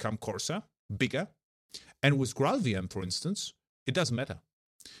microservices become coarser, bigger, and with GraalVM, for instance, it doesn't matter.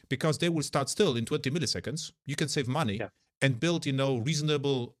 Because they will start still in 20 milliseconds. You can save money and build,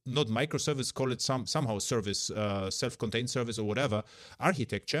 reasonable, not microservice, call it somehow service, self-contained service or whatever,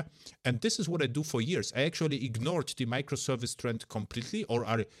 architecture. And this is what I do for years. I actually ignored the microservice trend completely, or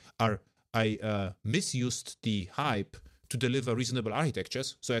I misused the hype to deliver reasonable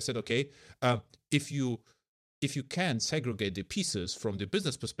architectures. So I said, okay, if you can segregate the pieces from the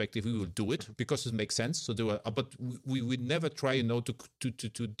business perspective, we will do it because it makes sense. So but we would never try,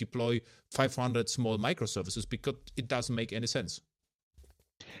 to deploy 500 small microservices because it doesn't make any sense.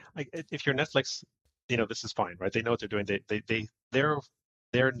 If you're Netflix, this is fine, right? They know what they're doing.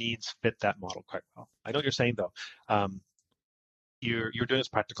 Their needs fit that model quite well. I know what you're saying though. You're doing this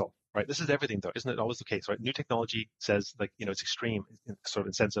practical, right? This is everything though, isn't it always the case, right? New technology says it's extreme, sort of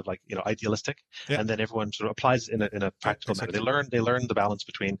in sense of idealistic, and then everyone sort of applies in a practical manner. They learn the balance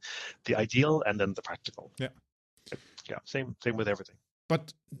between the ideal and then the practical. Yeah. Same with everything.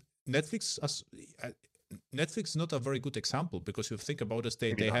 But Netflix is not a very good example because if you think about it,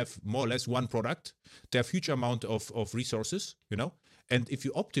 they have more or less one product. They have huge amount of resources, And if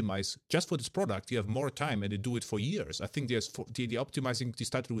you optimize just for this product, you have more time, and they do it for years. I think the optimizing. They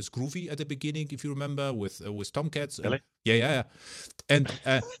started with Groovy at the beginning, if you remember, with Tomcats. Really? Yeah. And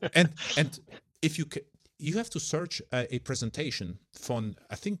if you have to search a presentation from,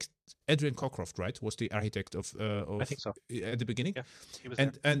 I think, Adrian Cockcroft, right, was the architect of I think so. at the beginning. Yeah, he was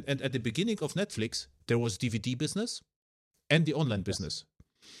and, there. and at the beginning of Netflix, there was DVD business and the online business.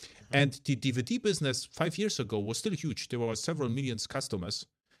 And the DVD business 5 years ago was still huge. There were several millions customers.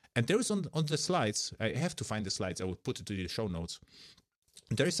 And there is on the slides, I have to find the slides, I would put it to the show notes.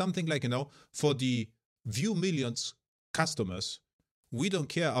 There is something like, for the view millions customers, we don't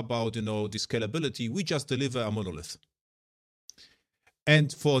care about, the scalability. We just deliver a monolith.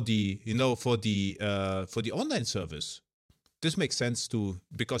 And for the online service, this makes sense too,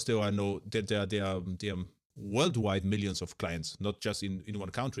 because there are worldwide millions of clients, not just in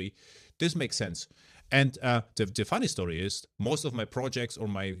one country. This makes sense. And the funny story is, most of my projects or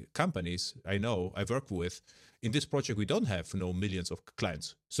my companies I work with, in this project, we don't have millions of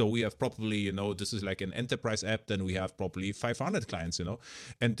clients. So we have probably, this is like an enterprise app, then we have probably 500 clients,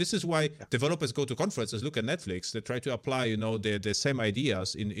 And this is why developers go to conferences, look at Netflix, they try to apply, the same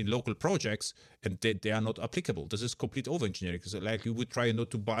ideas in local projects, and they are not applicable. This is complete over-engineering. So like you would try not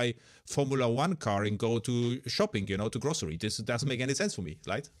to buy Formula One car and go to shopping, to grocery. This doesn't make any sense for me,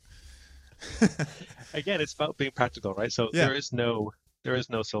 right? Again, it's about being practical, right? So there is no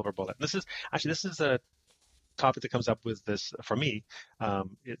silver bullet. This is a topic that comes up with this for me.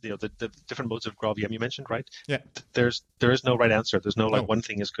 The different modes of GraalVM you mentioned, right? Yeah. There is no right answer. There's no one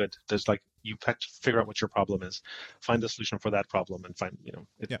thing is good. There's you have to figure out what your problem is, find a solution for that problem, and find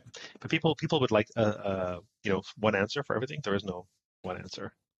But people would like one answer for everything. There is no one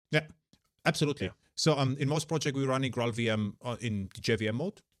answer. Yeah, absolutely. Yeah. So in most projects we're running GraalVM in the JVM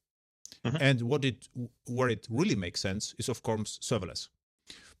mode. And where it really makes sense is, of course, serverless.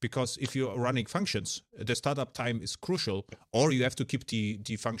 Because if you're running functions, the startup time is crucial, or you have to keep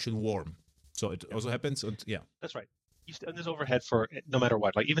the function warm. So it also happens. That's right. And there's overhead for no matter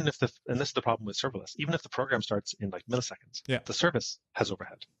what. Like even if and this is the problem with serverless, even if the program starts in like milliseconds, the service has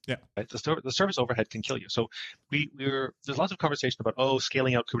overhead. Yeah. Right. The service overhead can kill you. So there's lots of conversation about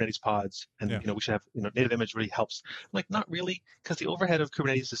scaling out Kubernetes pods, and we should have native image really helps. Like not really, because the overhead of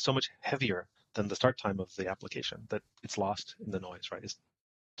Kubernetes is so much heavier than the start time of the application that it's lost in the noise. Right. It's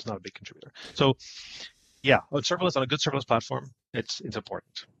not a big contributor. So on a good serverless platform, it's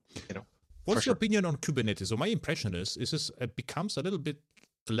important. What's your opinion on Kubernetes? So my impression is it becomes a little bit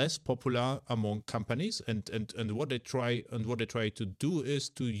less popular among companies, and what they try to do is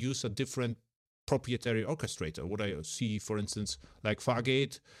to use a different proprietary orchestrator. What I see, for instance, like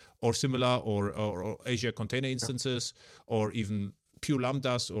Fargate or similar, or Azure Container Instances, or even pure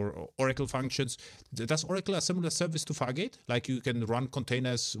lambdas or Oracle functions. Does Oracle a similar service to Fargate? Like you can run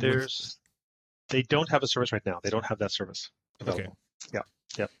containers. They don't have a service right now. They don't have that service available. Okay.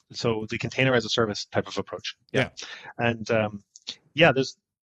 Yeah. So the container as a service type of approach. Yeah. And there's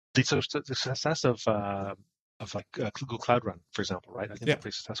the success of Google Cloud Run, for example, right? I think they're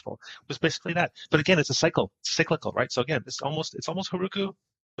pretty successful. It was basically that. But again, it's cyclical, right? So again, it's almost Heroku,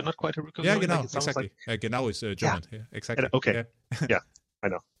 but not quite Heroku. Yeah, exactly. Genau is German. Yeah, exactly. Okay. Yeah, I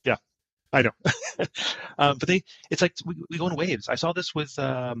know. Yeah, I know. But it's like we go in waves. I saw this with.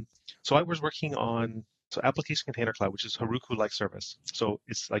 So I was working on Application Container Cloud, which is Heroku-like service. So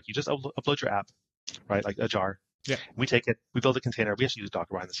it's like you just upload your app, right? Like a jar. Yeah. We take it, we build a container. We actually use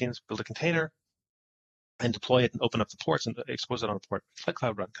Docker behind the scenes, build a container, and deploy it and open up the ports and expose it on a port. It's like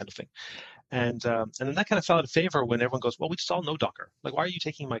Cloud Run kind of thing. And then that kind of fell out of favor when everyone goes, well, we just all know Docker. Like, why are you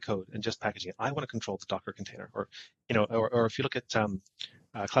taking my code and just packaging it? I want to control the Docker container. Or if you look at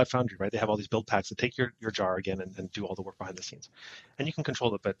Cloud Foundry, right? They have all these build packs that take your jar again and do all the work behind the scenes. And you can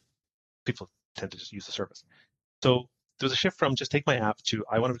control it, but people tend to just use the service. So there was a shift from just take my app to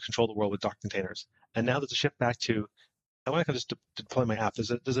I want to control the world with Docker containers. And now there's a shift back to I want to just deploy my app.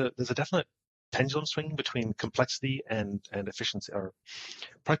 There's a definite pendulum swinging between complexity and efficiency, or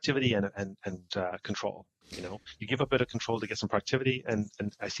productivity and control. You give a bit of control to get some productivity, and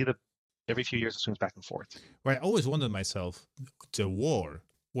I see that every few years it swings back and forth. Well, I always wondered myself, the war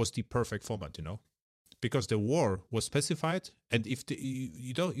was the perfect format, because the war was specified, and if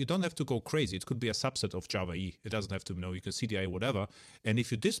you don't have to go crazy. It could be a subset of Java E. It doesn't have to you can CDI whatever. And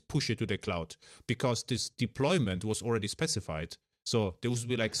if you just push it to the cloud, because this deployment was already specified, so there would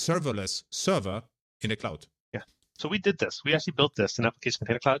be like serverless server in the cloud. Yeah. So we did this. We actually built this in Application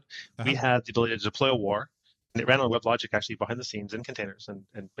Container Cloud. We had the ability to deploy a war, and it ran on WebLogic actually behind the scenes in containers,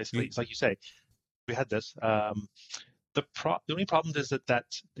 and basically it's like you say, we had this. The only problem is that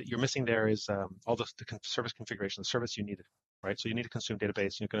you're missing there is all the service configuration, the service you needed, right? So you need to consume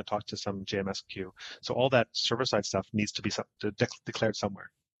database. You're going to talk to some JMS queue. So all that server-side stuff needs to be declared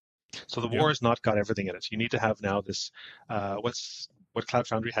somewhere. So the war has not got everything in it. You need to have now this what Cloud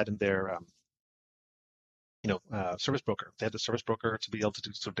Foundry had in their service broker. They had the service broker to be able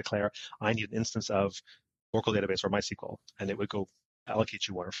to sort of declare, I need an instance of Oracle database or MySQL, and it would go allocate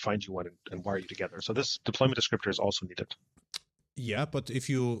you one or find you one and wire you together. So this deployment descriptor is also needed. Yeah, but if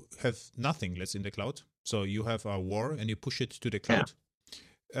you have nothing, let's in the cloud, so you have a war and you push it to the cloud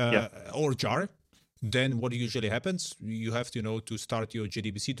or jar, then what usually happens, you have to, to start your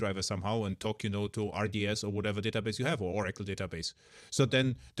JDBC driver somehow and talk, to RDS or whatever database you have or Oracle database. So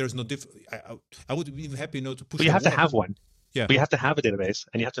then there's no I would be happy, to push. But you have to have one. Yeah. But you have to have a database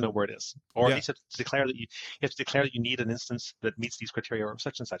and you have to know where it is. Or at least you have to declare that you need an instance that meets these criteria or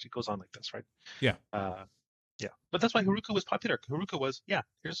such and such. It goes on like this, right? Yeah. But that's why Heroku was popular. Heroku was,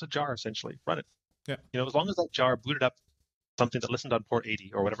 here's a jar essentially. Run it. Yeah. As long as that jar booted up something that listened on port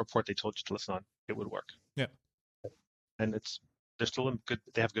 80 or whatever port they told you to listen on, it would work. Yeah. And they're still in good.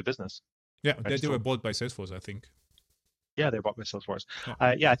 They have good business. Yeah, they were bought by Salesforce, I think. Yeah, they're bought by Salesforce.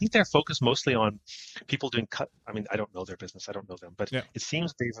 I think they're focused mostly on people doing I don't know their business. I don't know them, but it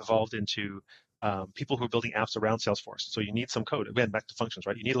seems they've evolved into people who are building apps around Salesforce. So you need some code. Again, back to functions,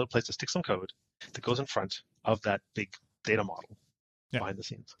 right? You need a little place to stick some code that goes in front of that big data model behind the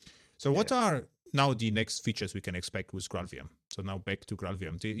scenes. So what are now the next features we can expect with GraalVM? So now back to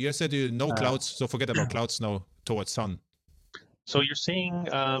GraalVM. You said no clouds, so forget about clouds now towards Sun. So you're seeing,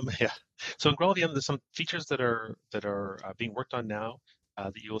 So in GraalVM, there's some features that are being worked on now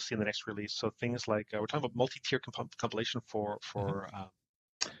that you will see in the next release. So things like we're talking about multi-tier compilation for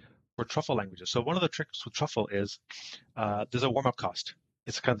truffle languages. So one of the tricks with truffle is there's a warm-up cost.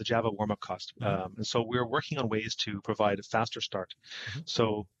 It's kind of the Java warm-up cost, and so we're working on ways to provide a faster start.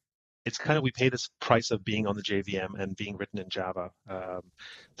 So it's kind of, we pay this price of being on the JVM and being written in Java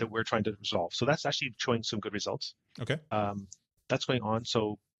that we're trying to resolve. So that's actually showing some good results. Okay. That's going on.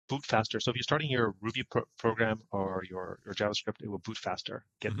 So boot faster. So if you're starting your Ruby program or your JavaScript, it will boot faster,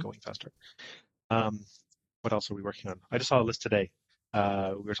 get going faster. What else are we working on? I just saw a list today. We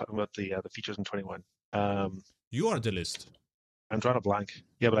were talking about the features in 21. You are the list. I'm drawing a blank.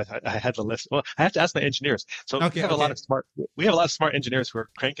 Yeah, but I had the list. Well, I have to ask my engineers. So we have a lot of smart engineers who are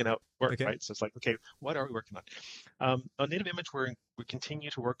cranking out work, right? So it's like, okay, what are we working on? On native image, we continue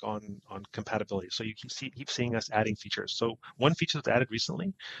to work on compatibility. So you keep seeing us adding features. So one feature that's added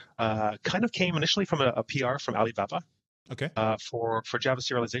recently kind of came initially from a PR from Alibaba. Okay. For Java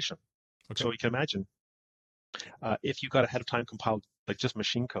serialization. Okay. So you can imagine if you got ahead of time compiled like just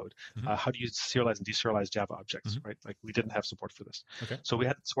machine code, how do you serialize and deserialize Java objects, right? Like we didn't have support for this. Okay. So we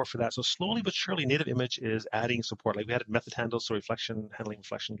had support for that. So slowly but surely, native image is adding support. Like we added method handles, so handling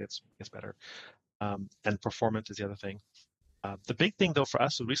reflection gets better. And performance is the other thing. The big thing though for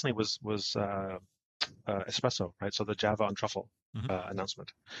us recently was Espresso, right? So the Java on Truffle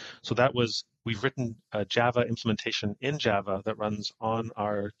announcement. So that was, we've written a Java implementation in Java that runs on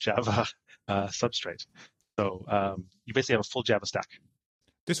our Java substrate. So you basically have a full Java stack.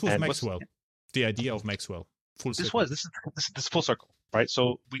 This was Maxwell, the idea of Maxwell. This is full circle, right?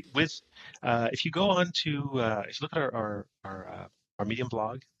 So if you go on to if you look at our Medium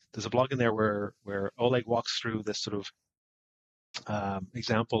blog, there's a blog in there where Oleg walks through this sort of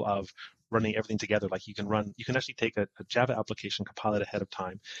example of running everything together. Like you can actually take a Java application, compile it ahead of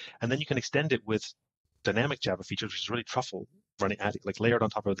time, and then you can extend it with dynamic Java features, which is really truffle running like layered on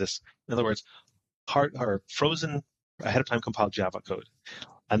top of this. In other words, hard or frozen ahead of time compiled Java code,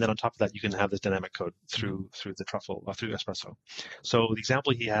 and then on top of that you can have this dynamic code through the truffle through Espresso. So the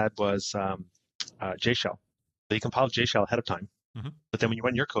example he had was JShell. So he compiled JShell ahead of time, but then when you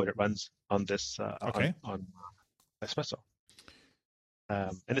run your code, it runs on this on Espresso.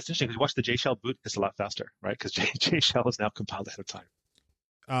 And it's interesting because you watch the JShell boot; it's a lot faster, right? Because JShell is now compiled ahead of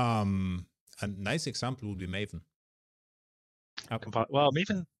time. A nice example would be Maven. Well,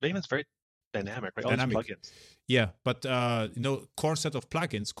 Maven's very dynamic, right? Dynamic. All these plugins. Yeah, but core set of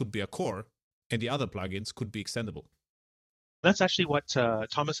plugins could be a core, and the other plugins could be extendable. That's actually what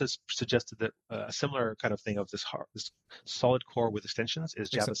Thomas has suggested, that a similar kind of thing of this solid core with extensions is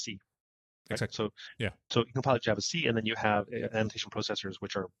Java C. Right? Exactly. So you compile Java C, and then you have annotation processors,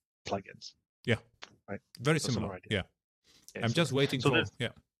 which are plugins. Yeah. Right. Very similar. Idea. Yeah. I'm just waiting for. Yeah.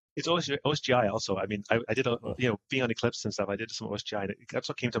 It's OSGI also. I mean, I did being on Eclipse and stuff, I did some OSGI, and that's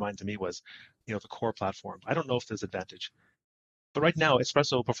what came to mind to me was, the core platform. I don't know if there's advantage, but right now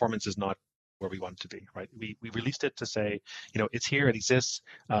Espresso performance is not where we want it to be. Right? We released it to say, it's here, it exists.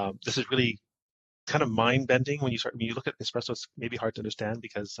 This is really kind of mind bending when you look at Espresso. It's maybe hard to understand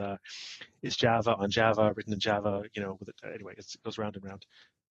because it's Java on Java, written in Java. Anyway, it goes round and round.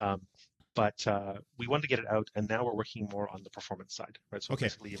 But we wanted to get it out, and now we're working more on the performance side, right? So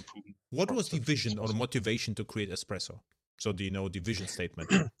basically improving. What was the vision or motivation to create Espresso? So do you know the vision statement?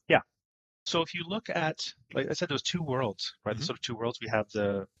 Yeah. So if you look at, like I said, there's two worlds, right? The sort of two worlds. We have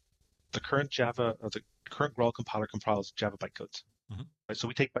the current Java, or the current Graal compiler compiles Java bytecodes. Right? So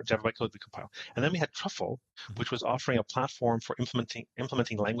we take Java bytecode, we compile. And then we had Truffle, which was offering a platform for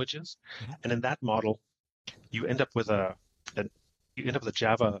implementing languages. And in that model, you end up with a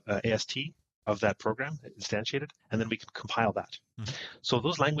Java AST of that program instantiated, and then we can compile that. So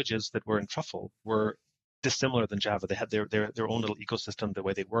those languages that were in Truffle were dissimilar than Java. They had their own little ecosystem, the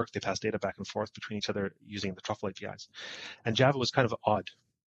way they work. They pass data back and forth between each other using the Truffle APIs. And Java was kind of odd.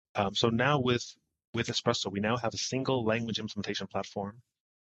 So now with Espresso, we now have a single language implementation platform.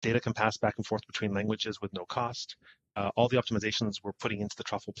 Data can pass back and forth between languages with no cost. All the optimizations we're putting into the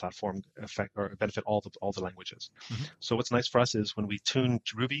Truffle platform benefit all the languages. So what's nice for us is when we tune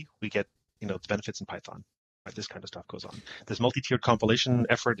Ruby, we get the benefits in Python. Right, this kind of stuff goes on. This multi-tiered compilation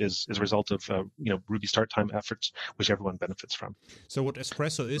effort is a result of Ruby start time efforts, which everyone benefits from. So what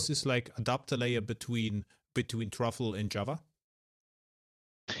Espresso is like adapter layer between Truffle and Java.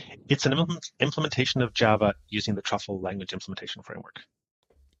 It's an implementation of Java using the Truffle language implementation framework.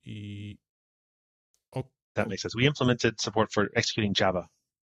 That makes sense. We implemented support for executing Java.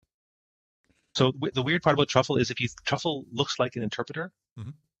 So the weird part about Truffle is Truffle looks like an interpreter.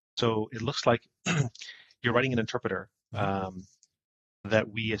 So it looks like you're writing an interpreter that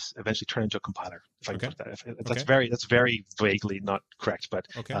we eventually turn into a compiler. If I can put that, that's very vaguely not correct, but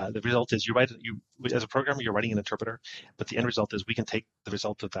the result is as a programmer you're writing an interpreter, but the end result is we can take the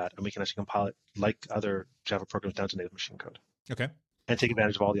result of that and we can actually compile it like other Java programs down to native machine code. And take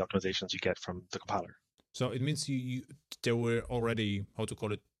advantage of all the optimizations you get from the compiler. So it means there were already, how to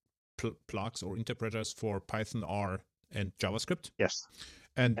call it, plugs or interpreters for Python, R, and JavaScript. Yes.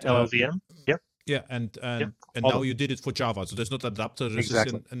 And LLVM. Yep. Yeah, and now you did it for Java. So there's not adapter. This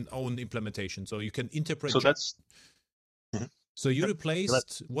is an own implementation. So you can interpret. So that's. So you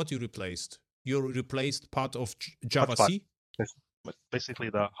replaced what you replaced. You replaced part of Java C. Basically,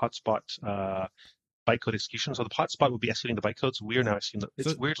 the hotspot bytecode execution. So the hotspot would be executing the bytecodes. We're now executing.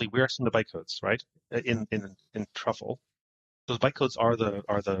 Weirdly, we're executing the bytecodes, right? In Truffle, those bytecodes are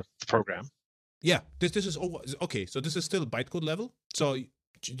the program. Yeah, this is okay. So this is still bytecode level. So.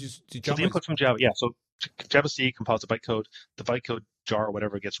 So the input from Java, so Java C compiles a bytecode. The bytecode jar or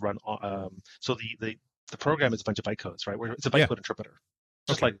whatever gets run. So the program is a bunch of bytecodes, right? It's a bytecode interpreter,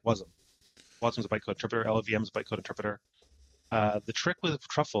 just like WASM. WASM is a bytecode interpreter. LLVM is a bytecode interpreter. The trick with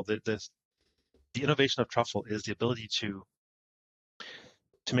Truffle, the innovation of Truffle is the ability to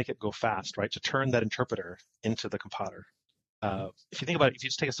make it go fast, right? To turn that interpreter into the compiler. If you think about it, if you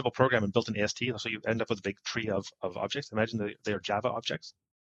just take a simple program and build an AST, so you end up with a big tree of objects. Imagine they're Java objects.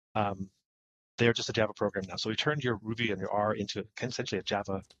 They're just a Java program now. So we turned your Ruby and your R into essentially a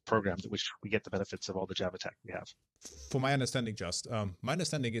Java program, which we get the benefits of all the Java tech we have. For my understanding, my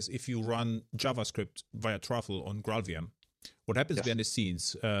understanding is if you run JavaScript via Truffle on GraalVM, what happens behind the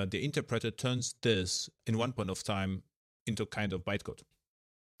scenes, the interpreter turns this in one point of time into kind of bytecode.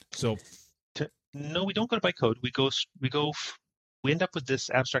 So. No, we don't go to bytecode. We end up with this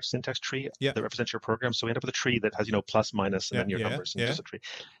abstract syntax tree that represents your program. So we end up with a tree that has, plus, minus, and then your numbers, and just a tree.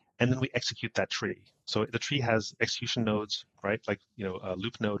 And then we execute that tree. So the tree has execution nodes, right? Like, a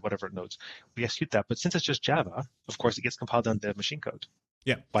loop node, whatever nodes. We execute that. But since it's just Java, of course, it gets compiled down to machine code.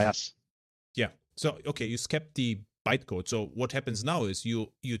 Yeah. By us. Yeah. So, okay, you skipped the bytecode. So what happens now is you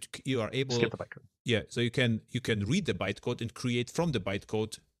are able. Skip the bytecode. Yeah. So you can read the bytecode and create from the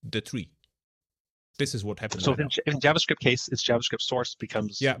bytecode the tree. This is what happens. So in JavaScript case, it's JavaScript source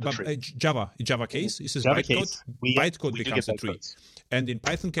becomes the tree. Java case, this is Java bytecode. Case, bytecode becomes a tree. And in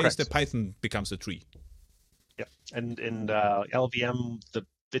Python case, the Python becomes a tree. Yeah. And in LVM, the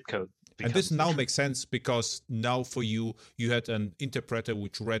bitcode. And this now makes sense because now for you had an interpreter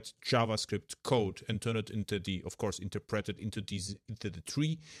which read JavaScript code and turned it into interpreted into the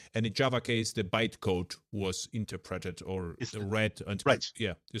tree. And in Java case, the bytecode was interpreted or read. And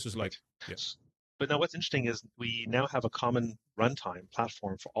yeah, this is like, yes. But now what's interesting is we now have a common runtime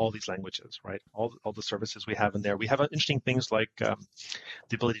platform for all these languages, right? All the services we have in there. We have interesting things like the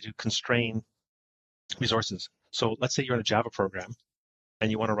ability to constrain resources. So let's say you're in a Java program and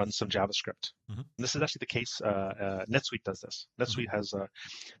you want to run some JavaScript. And this is actually the case. NetSuite does this. NetSuite has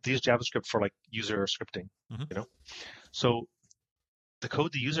they use JavaScript for like user scripting. So the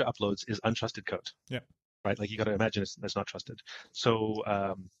code the user uploads is untrusted code. Yeah. Right. Like you got to imagine it's not trusted. So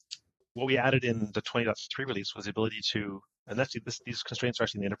what we added in the 20.3 release was the ability to, and these constraints are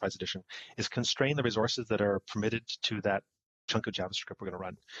actually in the Enterprise Edition, is constrain the resources that are permitted to that chunk of JavaScript we're going to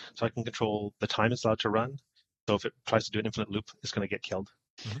run. So I can control the time it's allowed to run. So if it tries to do an infinite loop, it's going to get killed.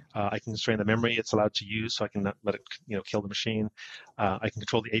 I can constrain the memory it's allowed to use, so I can not let it, kill the machine. I can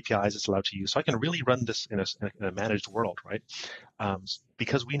control the APIs it's allowed to use, so I can really run this in a managed world, right?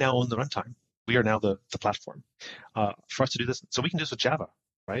 Because we now own the runtime. We are now the platform for us to do this. So we can do this with Java,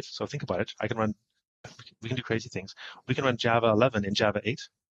 right? So think about it. We can do crazy things. We can run Java 11 in Java 8.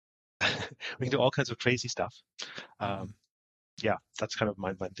 We can do all kinds of crazy stuff. Yeah, that's kind of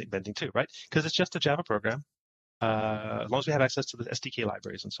mind-bending too, right? Because it's just a Java program. As long as we have access to the SDK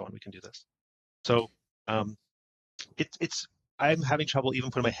libraries and so on, we can do this. So I'm having trouble even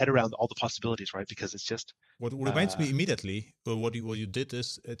putting my head around all the possibilities, right? Because it's just what reminds me immediately. What you did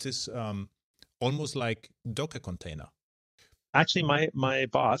is it is almost like Docker container. Actually, my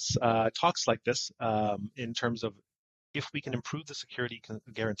boss talks like this in terms of if we can improve the security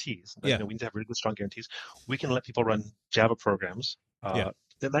guarantees. We need to have really good, strong guarantees. We can let people run Java programs.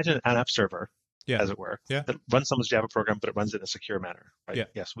 Imagine an app server, as it were, that runs someone's Java program, but it runs it in a secure manner, right? Yeah.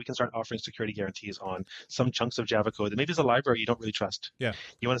 Yes, we can start offering security guarantees on some chunks of Java code that maybe is a library you don't really trust. Yeah.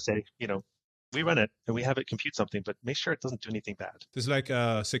 You want to say, we run it and we have it compute something, but make sure it doesn't do anything bad. It's like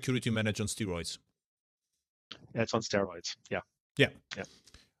security managed on steroids. Yeah, it's on steroids. Yeah. Yeah.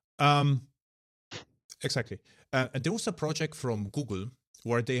 Exactly. And there was a project from Google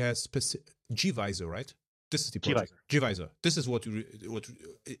where they had gvisor, right? This is the project. gvisor. This is what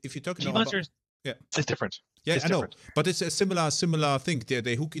if you're talking about. It's different. Yeah, I know, but it's a similar thing.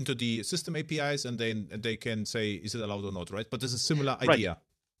 They hook into the system APIs and then they can say is it allowed or not, right? But it's a similar idea.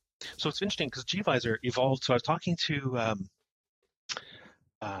 So it's interesting because gvisor evolved. So I was talking to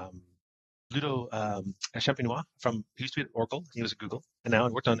Ludo Champenois he used to be at Oracle. He was at Google, and now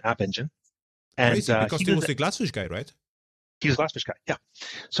he worked on App Engine. And crazy, because he was the Glassfish guy, right? He was a Glassfish guy, yeah.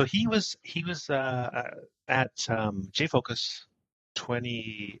 So he was at JFocus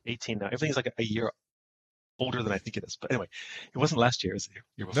 2018 now. Everything's like a year older than I think it is. But anyway, it wasn't last year. It was the year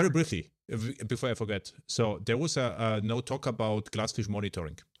before. Very briefly, before I forget. So there was a no talk about Glassfish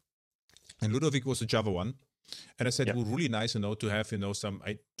monitoring. And Ludovic was a Java one. And I said, it would be really nice, to have, some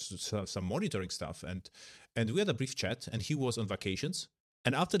monitoring stuff. And we had a brief chat, and he was on vacations.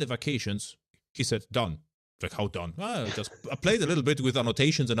 And after the vacations, he said, done. Like, how done? I played a little bit with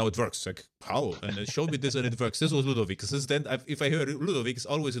annotations and now it works. Like, how? And it showed me this and it works. This was Ludovic. Since then, if I hear Ludovic, it's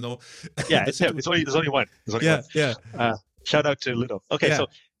always, Yeah, there's only one. There's only one. Shout out to Ludo. Okay, so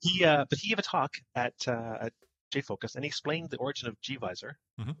he gave a talk at JFocus and he explained the origin of gvisor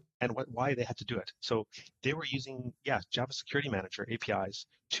and why they had to do it. So they were using, Java Security Manager APIs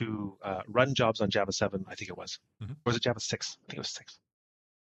to run jobs on Java 7, I think it was. Or was it Java 6? I think it was 6.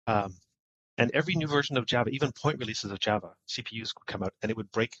 And every new version of Java, even point releases of Java, CPUs would come out and it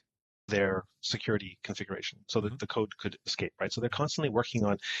would break their security configuration so that the code could escape, right? So they're constantly working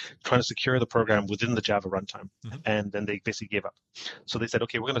on trying to secure the program within the Java runtime. And then they basically gave up. So they said,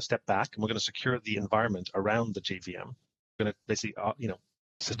 okay, we're going to step back and we're going to secure the environment around the JVM. We're going to basically,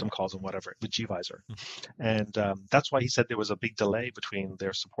 system calls and whatever with gvisor. And that's why he said there was a big delay between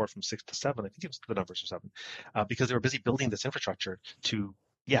their support from 6 to 7. I think it was the numbers are 7, because they were busy building this infrastructure to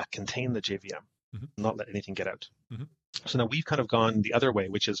contain the JVM, not let anything get out. So now we've kind of gone the other way,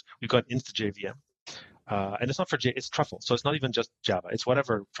 which is we've gone into the JVM. And it's not it's Truffle. So it's not even just Java. It's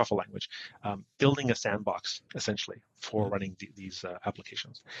whatever Truffle language, building a sandbox, essentially, for running these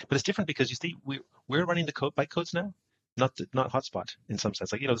applications. But it's different because, you see, we're running the bytecodes now, not hotspot in some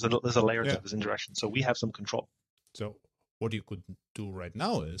sense. Like, there's a layer to this indirection. So we have some control. So what you could do right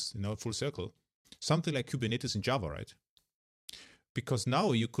now is, full circle, something like Kubernetes in Java, right? Because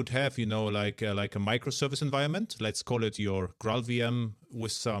now you could have, like a microservice environment. Let's call it your GraalVM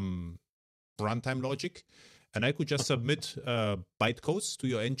with some runtime logic. And I could just submit bytecodes to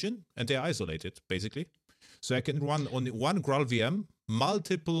your engine, and they're isolated, basically. So I can run on one GraalVM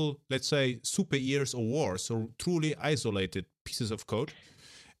multiple, let's say, super ears or wars, or truly isolated pieces of code,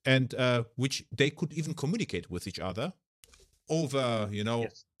 and which they could even communicate with each other over,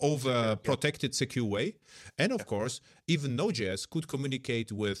 over protected, secure way. And of course, even Node.js could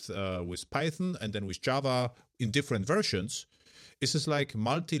communicate with Python and then with Java in different versions. This is like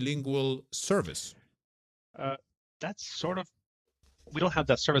multilingual service. That's sort of, we don't have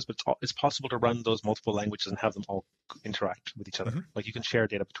that service, but it's possible to run those multiple languages and have them all interact with each other. Like you can share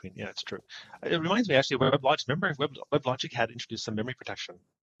data between. Yeah, it's true. It reminds me actually of WebLogic. Remember, WebLogic had introduced some memory protection.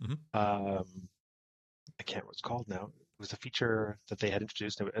 I can't remember what it's called now. It was a feature that they had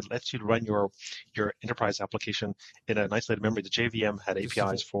introduced. It lets you run your enterprise application in an isolated memory. The JVM had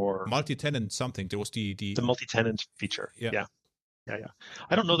APIs for multi-tenant something. There was the multi-tenant feature. Yeah.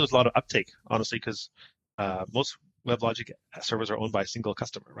 I don't know there's a lot of uptake, honestly, because most WebLogic servers are owned by a single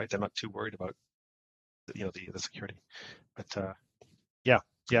customer, right? They're not too worried about the security. But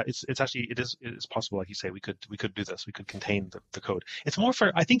Yeah, it's actually it is possible, like you say, we could do this. We could contain the code. It's more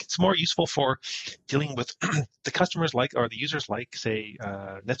for, I think it's more useful for dealing with the customers like, or the users like, say,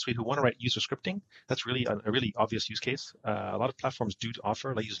 NetSuite, who want to write user scripting. That's really a really obvious use case. A lot of platforms do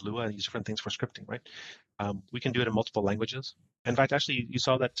offer, like use Lua and use different things for scripting, right? We can do it in multiple languages. In fact, actually, you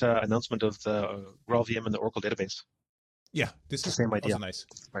saw that announcement of the GraalVM and the Oracle database. Yeah, this It's the is same idea, also nice.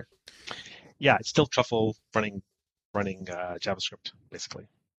 right? Yeah, it's still truffle running JavaScript basically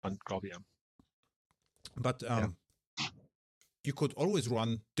on GraalVM. But you could always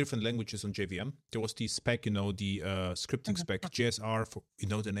run different languages on JVM. There was the spec, the scripting spec, JSR, for,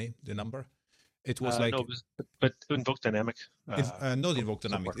 the name, the number. It was like... No, but Invoke Dynamic. Not Invoke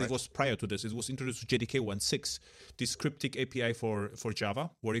Dynamic. Support, right? It was prior to this. It was introduced to JDK 1.6, the scripting API for Java,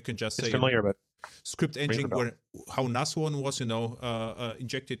 where you can just say... familiar, but... Script engine, where how NAS1 was,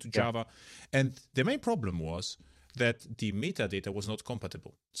 injected to Java. And the main problem was that the metadata was not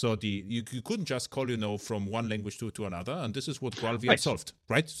compatible. So you couldn't just call, from one language to another. And this is what GraalVM solved,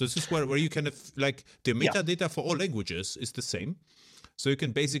 right? So this is where you can, the metadata for all languages is the same. So you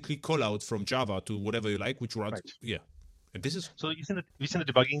can basically call out from Java to whatever you like, which runs, And this is... So you've seen the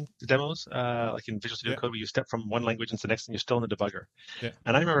debugging demos, like in Visual Studio Code, where you step from one language into the next and you're still in the debugger. Yeah.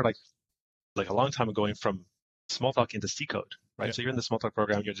 And I remember like a long time ago going from Smalltalk into C code, right? Yeah. So you're in the Smalltalk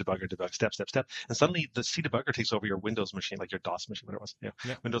program, you're debug, step, and suddenly the C debugger takes over your Windows machine, like your DOS machine, whatever it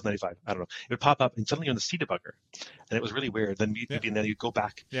was, Windows 95, I don't know. It would pop up, and suddenly you're in the C debugger, and it was really weird. Then then you go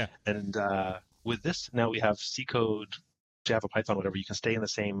back, and with this now we have C code, Java, Python, whatever. You can stay in the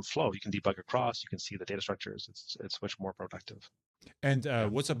same flow. You can debug across. You can see the data structures. It's much more productive. And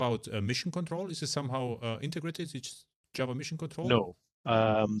what's about mission control? Is it somehow integrated? It's Java mission control? No.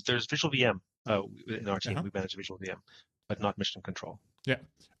 There's Visual VM in our team. We manage Visual VM, but not mission control. Yeah,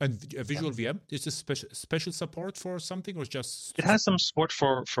 and Visual VM, is this special support for something, or just? It has some support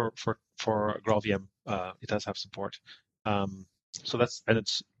for GraalVM. It does have support. So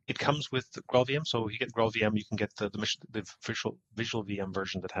it comes with GraalVM. So if you get GraalVM, you can get the Visual VM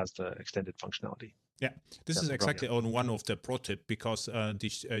version that has the extended functionality. Yeah, this is exactly on one of the pro tip, because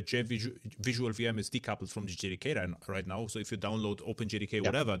this Visual VM is decoupled from the JDK right now. So if you download OpenJDK,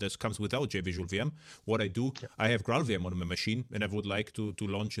 whatever, that comes without JVisual VM. What I do, I have GraalVM on my machine, and I would like to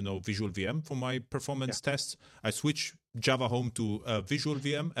launch, Visual VM for my performance tests. I switch Java home to Visual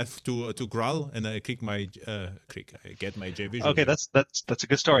VM to Graal, and I get my JVisual. Okay, VM. that's a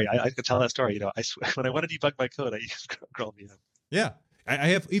good story. I could tell that story. When I want to debug my code, I use GraalVM. Yeah, I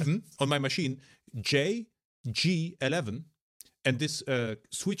have even on my machine JG11, and this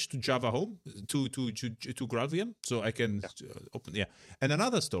switched to Java home to GraalVM, so I can open. Yeah, and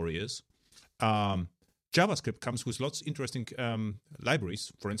another story is JavaScript comes with lots of interesting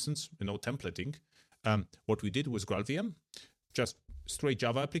libraries. For instance, templating. What we did was GraalVM, just straight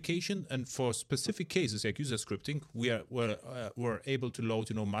Java application, and for specific cases like user scripting, we're able to load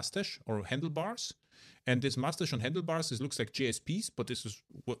Mustache or handlebars, and this Mustache on handlebars looks like JSPs, but this is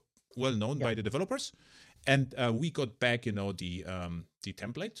well known by the developers, and we got back the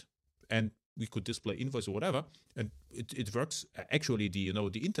template, and we could display invoice or whatever, and it works. Actually, the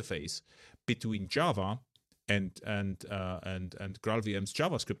interface between Java and GraalVM's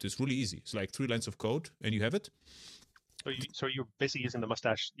JavaScript is really easy. It's like 3 lines of code, and you have it. So you're basically using the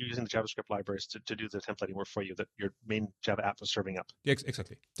Mustache, you're using the JavaScript libraries to do the templating work for you that your main Java app was serving up. Yeah,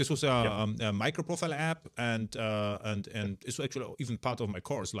 exactly. This was a micro profile app, and it's actually even part of my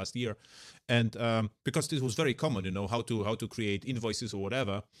course last year. And because this was very common, how to create invoices or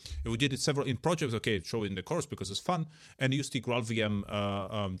whatever. And we did it several in projects. Okay, show in the course because it's fun, and use the GraalVM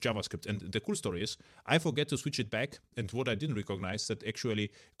JavaScript. And the cool story is, I forget to switch it back, and what I didn't recognize that actually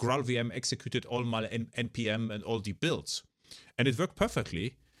GraalVM executed all my npm and all the builds. And it worked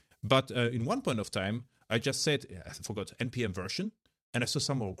perfectly, but in one point of time, I just said, I forgot npm version, and I saw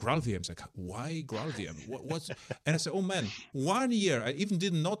some more GraalVM. It's like, why GraalVM? What's? And I said, oh man, 1 year, I even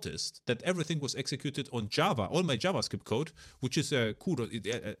didn't notice that everything was executed on Java, all my JavaScript code, which is cool.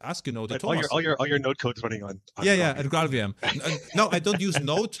 Ask the Thomas. All your Node code is running on at GraalVM. No, I don't use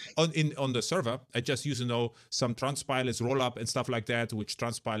Node on the server. I just use some transpilers, rollup and stuff like that, which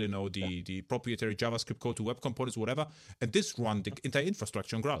transpile the proprietary JavaScript code to web components, whatever. And this run the entire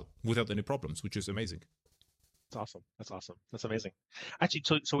infrastructure on Graal without any problems, which is amazing. That's awesome. That's amazing. Actually,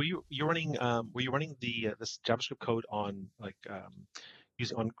 so were you running this JavaScript code on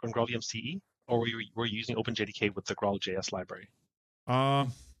using on GraalVM CE, or were you using OpenJDK with the GraalJS library? I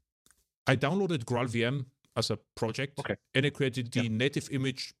downloaded GraalVM as a project, and I created the native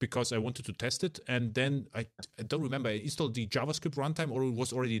image because I wanted to test it, and then I don't remember, I installed the JavaScript runtime, or it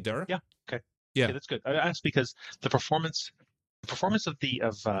was already there. Yeah. Okay, that's good. I asked because the performance the performance of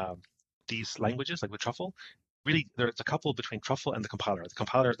these languages, like with Truffle, really there's a couple between Truffle and the compiler. The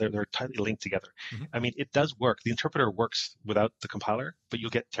compiler, they're tightly linked together. Mm-hmm. I mean, it does work. The interpreter works without the compiler, but you'll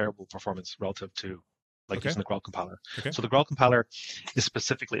get terrible performance relative to like using the Graal compiler. Okay. So the Graal compiler is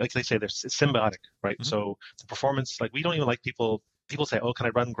specifically, like they say, it's symbiotic, right? Mm-hmm. So the performance, like we don't even like people say, oh, can I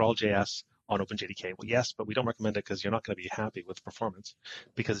run GraalJS on OpenJDK? Well, yes, but we don't recommend it because you're not going to be happy with performance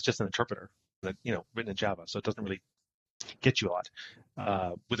because it's just an interpreter, written in Java, so it doesn't really get you a lot.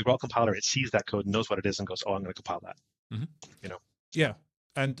 With the Graal compiler, it sees that code, knows what it is, and goes, "Oh, I'm going to compile that." Mm-hmm. Yeah,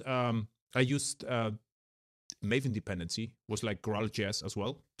 and I used Maven dependency was like GraalJS as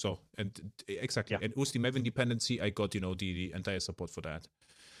well. So and exactly, and with the Maven dependency, I got the entire support for that.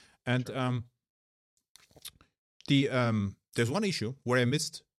 And there's one issue where I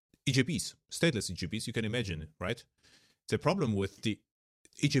missed EJBs, stateless EJBs. You can imagine, right? The problem with the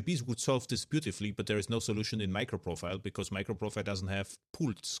EJBs would solve this beautifully, but there is no solution in microprofile because microprofile doesn't have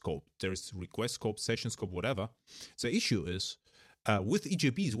pooled scope. There is request scope, session scope, whatever. The issue is with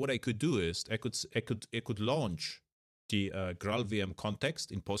EJBs, what I could do is I could launch the GraalVM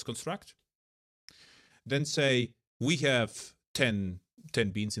context in post-construct, then say we have 10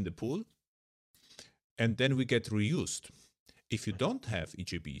 beans in the pool, and then we get reused. If you don't have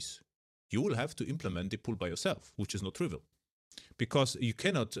EJBs, you will have to implement the pool by yourself, which is not trivial. Because you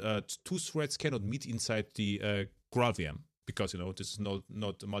cannot, two threads cannot meet inside the GraalVM because this is not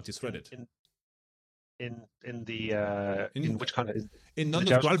multi-threaded. In which context? In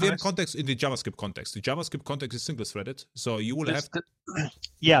none of GraalVM context, in the JavaScript context. The JavaScript context is single-threaded, so you will have.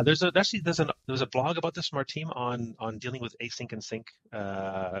 Yeah, there's a blog about this from our team on dealing with async and sync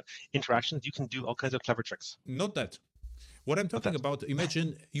interactions. You can do all kinds of clever tricks. Not that. What I'm talking about,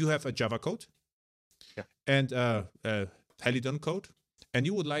 imagine you have a Java code and Helidon code, and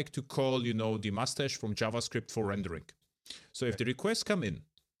you would like to call, the mustache from JavaScript for rendering. So if the requests come in,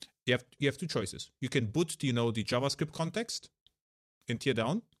 you have two choices. You can boot, the JavaScript context and tear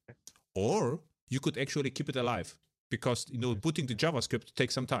down, or you could actually keep it alive because, booting the JavaScript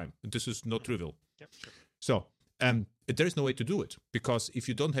takes some time. This is not trivial. Yep, sure. So there is no way to do it because if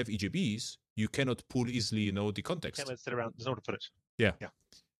you don't have EJBs, you cannot pull easily, the context. You can't sit around. There's nowhere to put it. Yeah.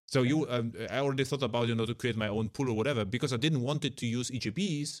 So I already thought about, to create my own pool or whatever because I didn't want it to use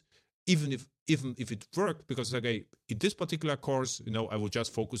EJBs, even if it worked, because in this particular course, I would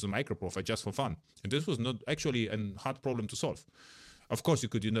just focus on microprofile just for fun, and this was not actually a hard problem to solve. Of course, you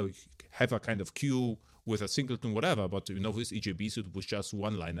could have a kind of queue with a singleton, whatever, but with EJBs it was just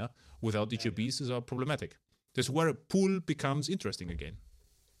one liner. Without EJBs, is problematic. This is where a pool becomes interesting again.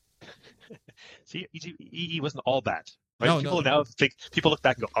 See, EE wasn't all bad. Right? No, now think people look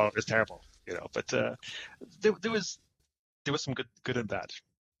back and go, "Oh, it's terrible," But there was some good and bad.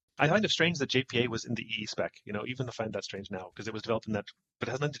 I find it strange that JPA was in the EE spec. Even I find that strange now because it was developed in that, but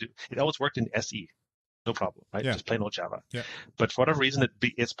it has nothing to do. It always worked in SE, no problem, right? Yeah. Just plain old Java. Yeah. But for whatever reason,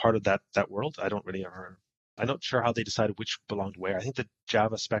 it's part of that world. I don't really ever. I'm not sure how they decided which belonged where. I think the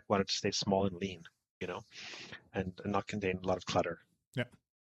Java spec wanted to stay small and lean, and not contain a lot of clutter. Yeah.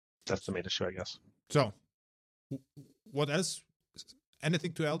 That's the main issue, I guess. So, what else?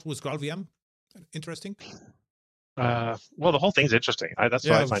 Anything to add with GraalVM? Interesting? Well, the whole thing's interesting. That's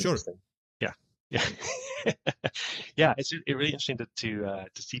what I find interesting. Yeah. Yeah. It's really interesting to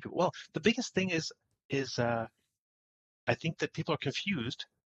see people. Well, the biggest thing is I think that people are confused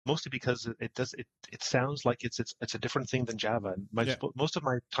mostly because it sounds like it's a different thing than Java. And most of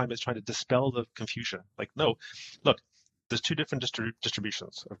my time is trying to dispel the confusion. Like, no, look. There's two different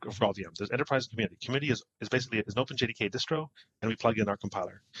distributions of GraalVM. There's enterprise and community. Community is basically an OpenJDK distro, and we plug in our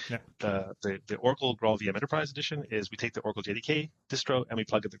compiler. Yeah. The Oracle GraalVM Enterprise Edition is we take the Oracle JDK distro and we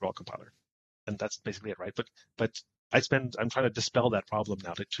plug in the Graal compiler, and that's basically it, right? But I'm trying to dispel that problem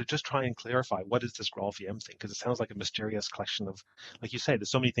now to just try and clarify what is this GraalVM thing, because it sounds like a mysterious collection of, like you say,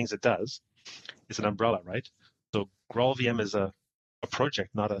 there's so many things it does. It's an umbrella, right? So GraalVM is a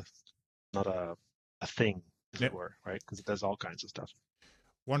project, not a thing. As it were, right? Because it does all kinds of stuff.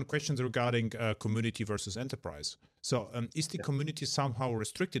 One question regarding community versus enterprise. So is the community somehow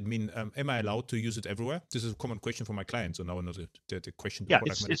restricted? I mean, am I allowed to use it everywhere? This is a common question for my clients. So now I know the question.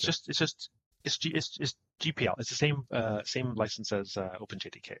 It's GPL. It's the same license as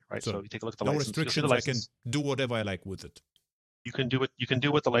OpenJDK, right? So you take a look at the license. No restrictions. I can do whatever I like with it. You can do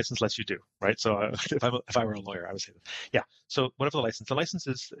what the license lets you do, right? So if I were a lawyer, I would say that. Yeah. So whatever the license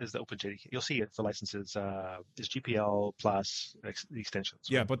is the OpenJDK. You'll see if the license is GPL plus the extensions.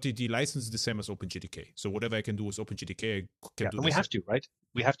 Right? Yeah, but the license is the same as OpenJDK. So whatever I can do with OpenJDK, I can do. And we have to, right?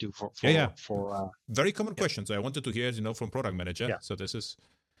 We have to for very common questions. I wanted to hear, from product manager. Yeah. So this is.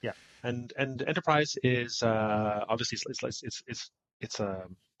 Yeah, and enterprise is obviously it's a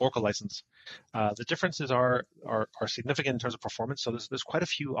Oracle license. The differences are significant in terms of performance. So there's quite a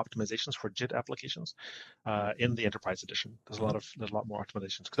few optimizations for JIT applications in the enterprise edition. There's a lot more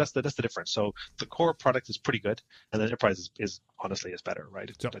optimizations because that's the difference. So the core product is pretty good, and the enterprise is honestly is better,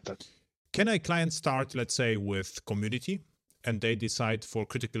 right? So, can a client start, let's say, with community, and they decide for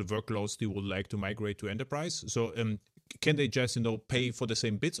critical workloads they would like to migrate to enterprise? So can they just pay for the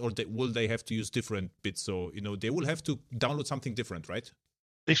same bits, or will they have to use different bits? So they will have to download something different, right?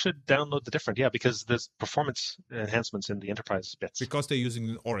 They should download the different, yeah, because there's performance enhancements in the enterprise bits. Because they're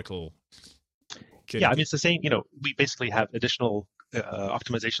using Oracle. JDK. Yeah, I mean it's the same. We basically have additional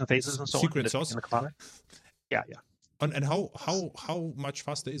optimization phases and so Secret on sauce in the compiler. Yeah. And how much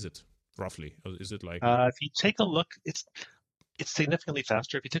faster is it roughly? Is it like? If you take a look, it's significantly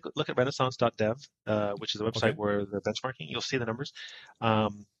faster. If you take a look at Renaissance.dev, which is a website where they're benchmarking, you'll see the numbers.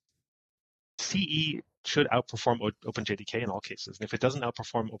 CE should outperform OpenJDK in all cases. And if it doesn't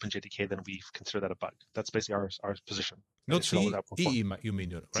outperform OpenJDK, then we consider that a bug. That's basically our position. Not CE, EE, you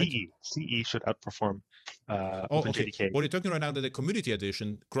mean, right? CE should outperform OpenJDK. Okay. What you're talking right now that the community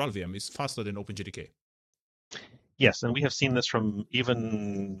edition, GraalVM, is faster than OpenJDK. Yes, and we have seen this from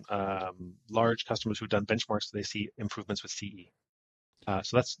even large customers who've done benchmarks. They see improvements with CE.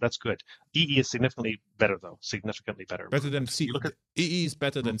 So that's good. EE is significantly better, though. Significantly better. Better than CE. EE is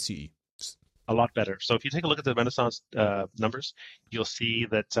better than CE. A lot better. So if you take a look at the Renaissance numbers, you'll see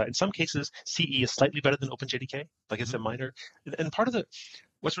that in some cases CE is slightly better than OpenJDK. Like it's a minor. And part of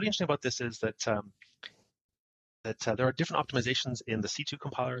what's really interesting about this is that there are different optimizations in the C2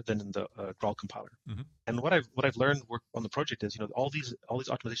 compiler than in the Graal compiler. And what I've learned on the project is all these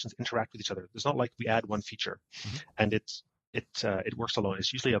optimizations interact with each other. It's not like we add one feature and it works alone.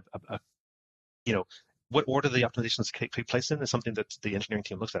 It's usually what order the optimizations take place in is something that the engineering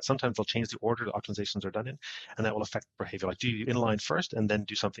team looks at. Sometimes they'll change the order the optimizations are done in, and that will affect behavior. Like, do you inline first and then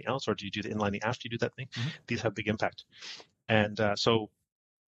do something else, or do you do the inlining after you do that thing? These have big impact. And so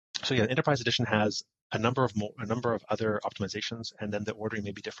yeah, Enterprise Edition has a number of other optimizations, and then the ordering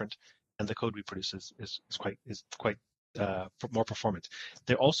may be different, and the code we produce is quite more performant.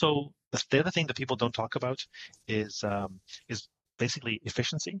 They're also the other thing that people don't talk about is basically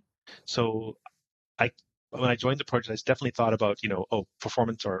efficiency. So when I joined the project, I definitely thought about,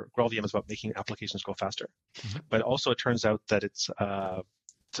 performance, or GraalVM is about making applications go faster. But also it turns out that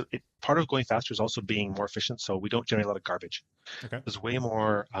part of going faster is also being more efficient, so we don't generate a lot of garbage. There's way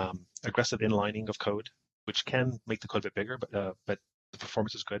more aggressive inlining of code, which can make the code a bit bigger, but the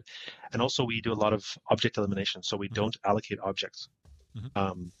performance is good. And also we do a lot of object elimination, so we don't allocate objects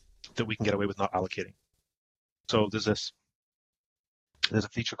that we can get away with not allocating. So there's a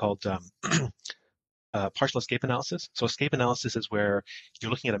feature called partial escape analysis. So escape analysis is where you're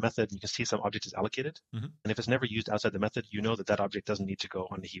looking at a method and you can see some object is allocated. And if it's never used outside the method, you know that object doesn't need to go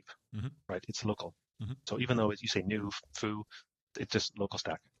on the heap, right? It's local. So even though you say new foo, it's just local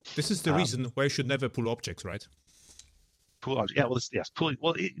stack. This is the reason why you should never pull objects, right? Pull object. Yeah, yes, pull.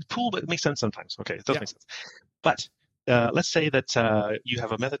 Well, pull, but it makes sense sometimes. Okay, it does make sense. But let's say that you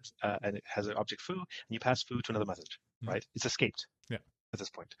have a method and it has an object foo, and you pass foo to another method, right? It's escaped. At this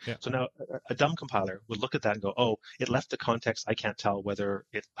point. So now a dumb compiler would look at that and go, oh, it left the context. I can't tell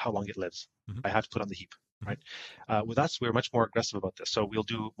how long it lives. I have to put on the heap, right? With us, we're much more aggressive about this. So we'll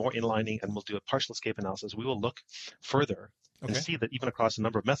do more inlining and we'll do a partial escape analysis. We will look further and see that even across a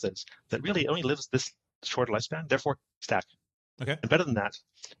number of methods that really only lives this short lifespan, therefore stack. And better than that,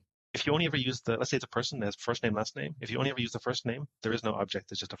 if you only ever use let's say it's a person that has first name, last name. If you only ever use the first name, there is no object.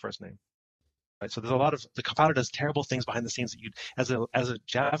 There's just a first name. Right, so there's a lot of the compiler does terrible things behind the scenes that you, as a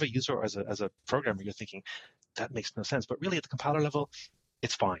Java user or as a programmer, you're thinking that makes no sense. But really, at the compiler level,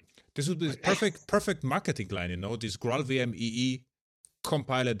 it's fine. This would be perfect marketing line, This GraalVM EE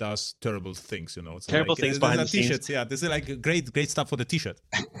compiler does terrible things, So terrible things behind the scenes. Yeah, this is like great stuff for the T-shirt.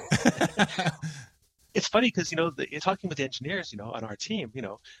 It's funny because you're talking with the engineers, on our team,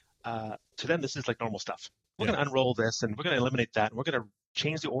 to them this is like normal stuff. We're going to unroll this and we're going to eliminate that and we're going to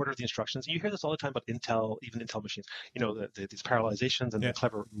change the order of the instructions. And you hear this all the time about Intel, even Intel machines, these parallelizations and the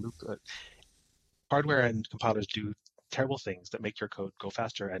clever loop. Hardware and compilers do terrible things that make your code go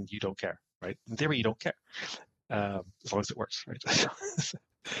faster and you don't care, right? In theory, you don't care as long as it works, right?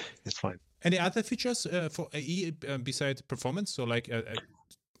 It's fine. Any other features for AE besides performance? So like a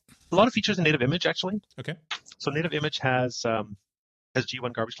lot of features in native image, actually. So native image has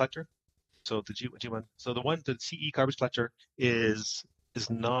G1 garbage collector. So the G1, so the CE garbage collector is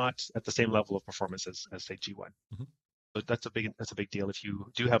not at the same level of performance as say G1. But that's a big deal. If you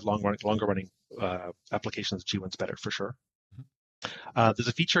do have longer running applications, G1's better for sure. There's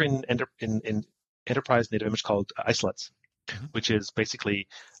a feature in enterprise native image called isolates, which is basically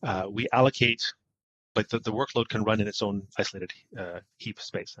we allocate, like the workload can run in its own isolated heap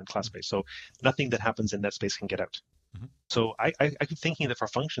space and class space. So nothing that happens in that space can get out. So I keep thinking that for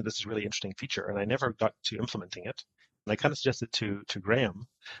function, this is a really interesting feature, and I never got to implementing it. And I kind of suggested to Graham,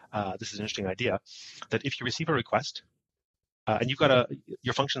 this is an interesting idea, that if you receive a request and you've got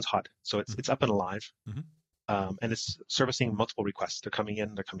your function's hot, so it's up and alive, and it's servicing multiple requests. They're coming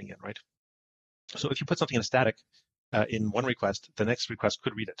in, right? So if you put something in a static in one request, the next request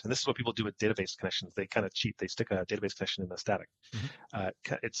could read it. And this is what people do with database connections. They kind of cheat. They stick a database connection in a static.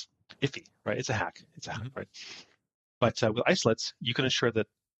 It's iffy, right? It's a hack. Right? But with isolates, you can ensure that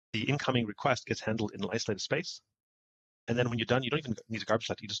the incoming request gets handled in an isolated space. And then when you're done, you don't even need a garbage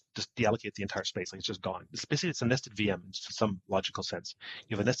select. You just deallocate the entire space. Like it's just gone. It's a nested VM in some logical sense.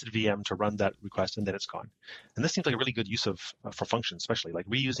 You have a nested VM to run that request, and then it's gone. And this seems like a really good use of for functions, especially like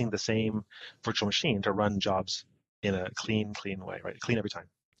reusing the same virtual machine to run jobs in a clean way, right? Clean every time.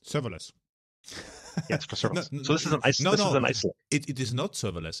 Serverless. Yes, for serverless. So this is an isolate. This is an isolate. It is not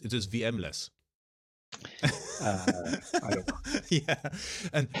serverless. It is VM-less. I don't know. Yeah,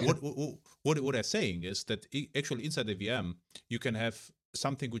 and what I'm saying is that actually inside the VM you can have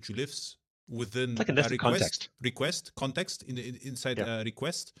something which lives within like a nested request context inside a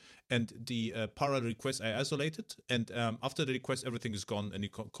request, and the parallel requests are isolated, and after the request everything is gone, and you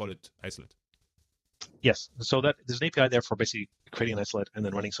call it isolate. Yes, so that there's an API there for basically creating an isolate and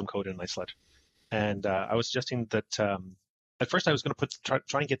then running some code in an isolate. And I was suggesting that. At first, I was going to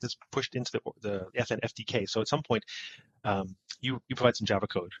try and get this pushed into the FN FDK. So at some point, you provide some Java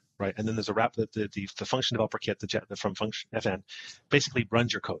code, right? And then there's a wrap that the function developer kit from function FN basically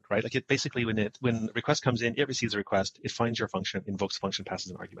runs your code, right? Like it basically when the request comes in, it receives a request, it finds your function, invokes the function, passes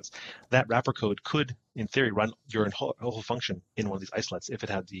in arguments. That wrapper code could, in theory, run your whole function in one of these isolates if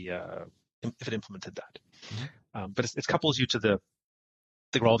it had if it implemented that. But it couples you to the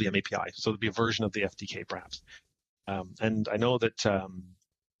GraalVM API, so it'd be a version of the FDK perhaps. And I know that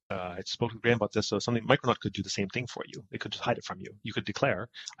I spoke with Graham about this, so something Micronaut could do the same thing for you. It could just hide it from you. You could declare,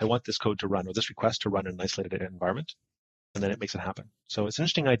 I want this code to run or this request to run in an isolated environment, and then it makes it happen. So it's an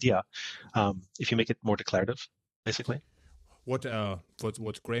interesting idea if you make it more declarative, basically. What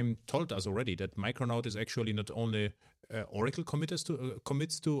Graham told us already, that Micronaut is actually not only Oracle commits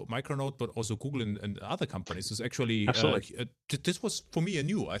to Micronaut, but also Google and other companies. It's actually this was for me a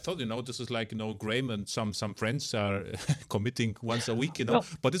new. I thought this is like Graham and some friends are committing once a week,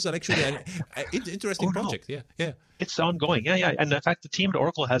 but it's actually an interesting project. No. Yeah. It's ongoing. Yeah. And in fact, the team at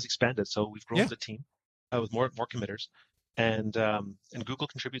Oracle has expanded, so we've grown the team with more committers. And Google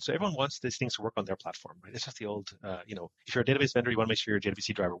contributes. So everyone wants these things to work on their platform, right? It's just the old, if you're a database vendor, you want to make sure your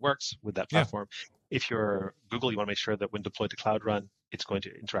JDBC driver works with that platform. Yeah. If you're Google, you want to make sure that when deployed to Cloud Run, it's going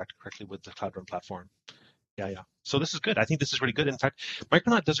to interact correctly with the Cloud Run platform. Yeah. So this is good. I think this is really good. In fact,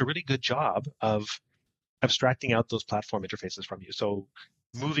 Micronaut does a really good job of abstracting out those platform interfaces from you. So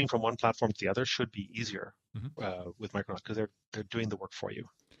moving from one platform to the other should be easier with Micronaut because they're doing the work for you.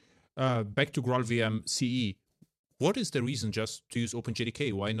 Back to GraalVM CE. What is the reason just to use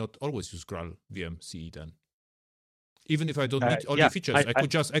OpenJDK? Why not always use GraalVM CE then? Even if I don't need all the features,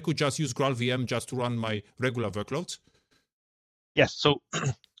 I could just use GraalVM just to run my regular workloads. Yes. So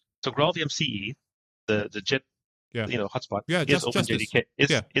GraalVM CE, the JIT, hotspot, is OpenJDK.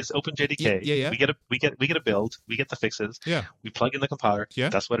 It's OpenJDK. Yeah. We get a build. We get the fixes. Yeah. We plug in the compiler. Yeah.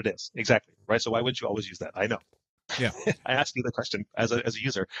 That's what it is. Exactly. Right. So why wouldn't you always use that? I know. Yeah. I asked you the question as a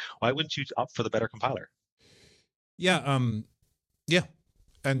user. Why wouldn't you opt for the better compiler? Yeah,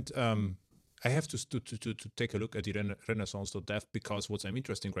 and I have to take a look at the Renaissance.dev because what I'm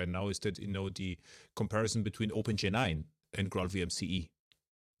interested right now is that the comparison between OpenJ9 and GraalVM CE.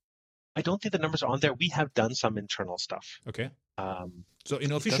 I don't think the numbers are on there. We have done some internal stuff. Okay. So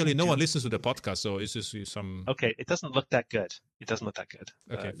officially, no one listens to the podcast. So is this some? Okay, it doesn't look that good.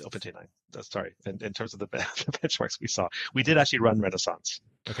 Okay, OpenJ9. Sorry. And in terms of the benchmarks we saw, we did actually run Renaissance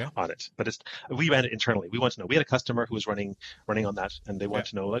on it, but we ran it internally. We want to know. We had a customer who was running on that, and they want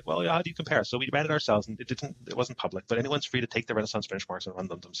to know, how do you compare? So we ran it ourselves, and it wasn't public, but anyone's free to take the Renaissance benchmarks and run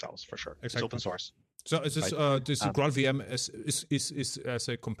them themselves for sure. Exactly. It's open source. So is this this GraalVM is as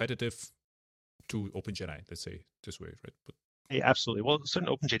a competitive to OpenJ9? Let's say this way, right? But yeah, absolutely. Well, certain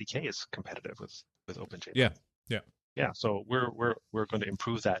OpenJDK is competitive with OpenJDK. Yeah. So we're going to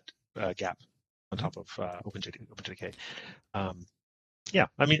improve that gap on top of OpenJDK. Yeah,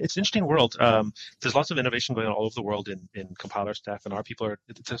 I mean, it's an interesting world. There's lots of innovation going on all over the world in compiler staff, and our people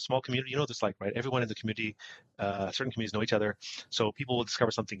it's a small community. You know what it's like, right? Everyone in the community, certain communities know each other. So people will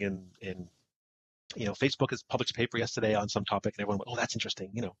discover something in Facebook has published a paper yesterday on some topic, and everyone went, "Oh, that's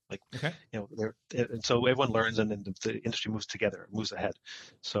interesting." Okay. And so everyone learns, and then the industry moves together, moves ahead.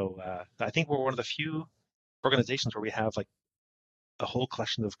 So I think we're one of the few organizations where we have like a whole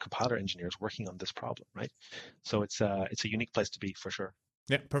collection of compiler engineers working on this problem, right? So it's a unique place to be for sure.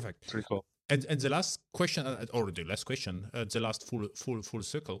 Yeah, perfect. It's really cool. And the last question, or the last question, the last full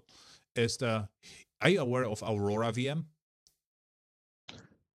circle, is are you aware of Aurora VM?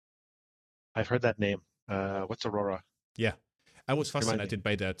 I've heard that name. What's Aurora? Yeah, I was fascinated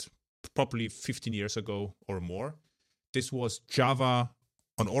by that probably 15 years ago or more. This was Java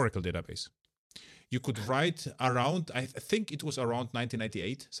on Oracle database. You could write around, I think it was around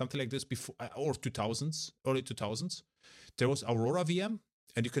 1998, something like this, before or 2000s, early 2000s. There was Aurora VM,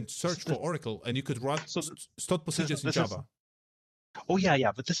 and you could search for Oracle, and you could run stored procedures in Java. Oh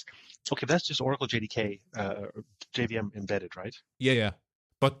yeah, but that's just Oracle JDK, JVM embedded, right? Yeah.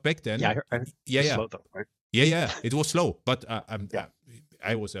 But back then, yeah, slow though, right? Yeah, it was slow, but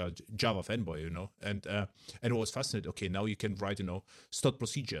I was a Java fanboy, and it was fascinating. Okay, now you can write, stored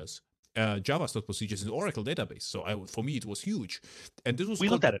procedures, Java stored procedures in the Oracle database. So for me, it was huge, and this was we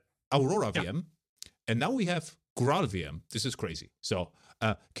looked at it. Aurora VM, and now we have GraalVM. This is crazy. So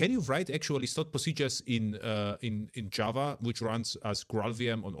can you write actually stored procedures in Java, which runs as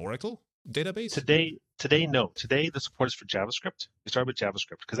GraalVM on Oracle database? Today, no. Today, the support is for JavaScript. We started with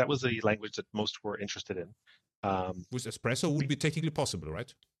JavaScript because that was the language that most were interested in. With Espresso would be technically possible,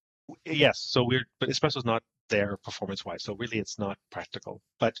 right? Yes. But Espresso is not there performance-wise, so really it's not practical.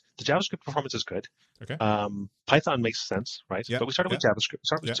 But the JavaScript performance is good. Okay. Python makes sense, right? Yeah, but we started with JavaScript.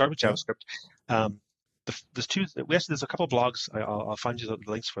 Started with JavaScript. There's a couple of blogs. I'll find you the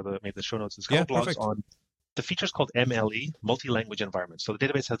links for maybe the show notes. There's a couple of blogs on the features called MLE, multi-language environment. So the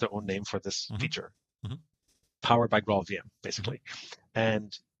database has their own name for this feature, powered by GraalVM, basically.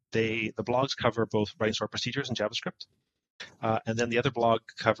 And the blogs cover both writing stored procedures in JavaScript, and then the other blog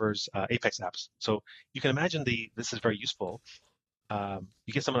covers Apex apps. So you can imagine this is very useful.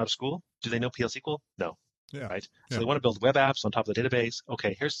 You get someone out of school. Do they know PL SQL? No. Yeah. Right. So they want to build web apps on top of the database.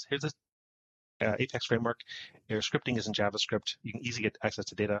 Okay, here's this Apex framework. Your scripting is in JavaScript. You can easily get access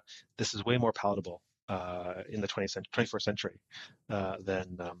to data. This is way more palatable in the 21st century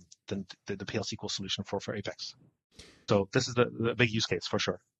than the PL SQL solution for Apex. So this is the big use case for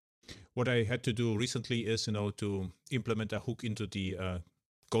sure. What I had to do recently is, to implement a hook into the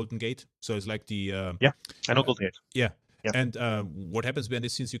Golden Gate. So it's like the I know Golden Gate. Yeah. And what happens behind the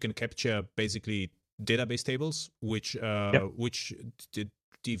scenes, you can capture basically database tables, which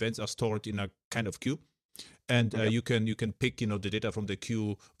the events are stored in a kind of queue, and you can pick the data from the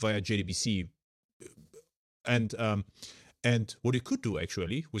queue via JDBC. And what you could do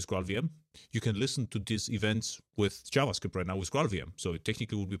actually with GraalVM, you can listen to these events with JavaScript right now with GraalVM. So it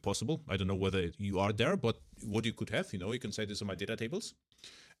technically would be possible. I don't know whether you are there, but what you could have, you can say these are my data tables,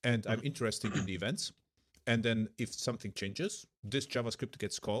 and I'm interested in the events. And then if something changes, this JavaScript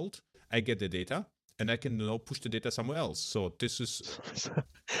gets called, I get the data, and I can push the data somewhere else. So this is...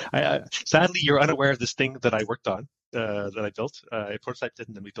 Sadly, you're unaware of this thing that I worked on, that I built. I prototyped it,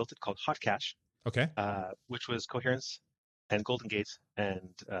 and then we built it called Hot Cache. Okay. Which was coherence and Golden Gate and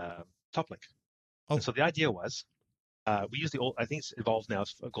Toplink. Oh. And so the idea was, we use the old, I think it's evolved now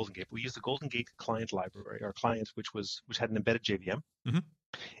as Golden Gate, but we used the Golden Gate client library, or client, which had an embedded JVM.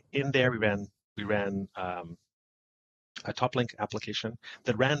 In there, we ran a Toplink application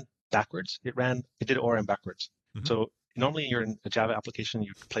that ran backwards. It did ORM backwards. So normally you're in a Java application,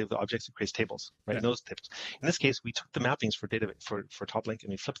 you play with the objects, it creates tables, right? And those tables. In this case, we took the mappings for Toplink and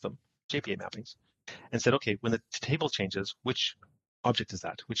we flipped them, JPA mappings, and said, okay, when the table changes, which object is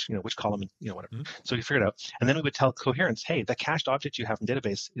that? Which column, whatever. So we figured out, and then we would tell coherence, hey, the cached object you have in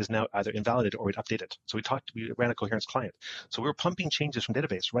database is now either invalidated or we'd update it. So we ran a coherence client. So we were pumping changes from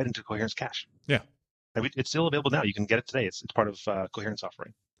database right into coherence cache. Yeah. And it's still available now. You can get it today. It's part of coherence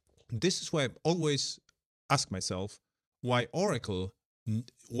offering. This is why I always ask myself why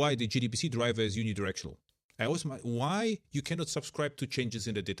the JDBC driver is unidirectional. I always why you cannot subscribe to changes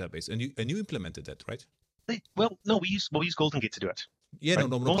in the database, and you implemented that, right? Well, no, we use Golden Gate to do it. Yeah, right?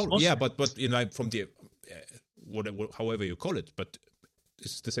 no problem. Yeah, but from the whatever, however you call it, but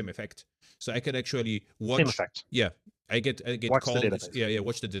it's the same effect. So I can actually watch. Same effect. Yeah, I get watch called. The database.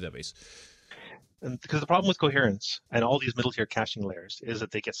 Watch the database. And because the problem with coherence and all these middle tier caching layers is that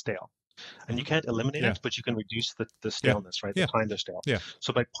they get stale. And you can't eliminate it, but you can reduce the staleness, right? The time they're stale. Yeah.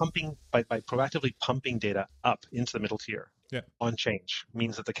 So by proactively pumping data up into the middle tier on change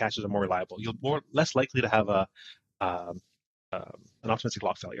means that the caches are more reliable. You're less likely to have an optimistic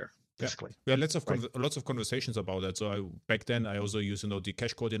log failure. basically. We had lots of conversations about that. So back then I also used the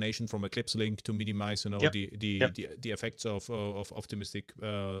cache coordination from Eclipse Link to minimize the effects of optimistic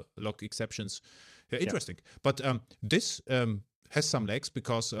log exceptions. Yeah, interesting. But this has some legs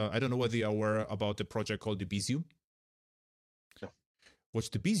because I don't know whether you are aware about the project called Debezium. No. What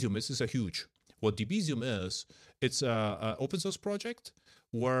Debezium is a huge. What Debezium is, it's a open source project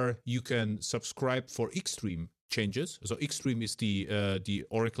where you can subscribe for Xstream changes. So Xstream is the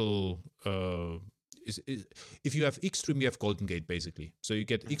Oracle. If you have Xstream, you have Golden Gate basically. So you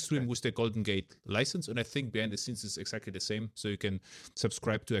get Xstream with the Golden Gate license, and I think behind the scenes is exactly the same. So you can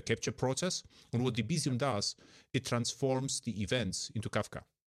subscribe to a capture process. And what Debezium does, it transforms the events into Kafka.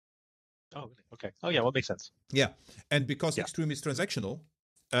 Oh, really? Okay. Oh, yeah. Well, makes sense. Yeah, and because Xstream is transactional,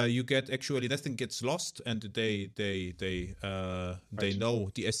 you get actually nothing gets lost, and they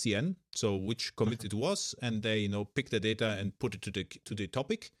know the SCN, so which commit it was, and they pick the data and put it to the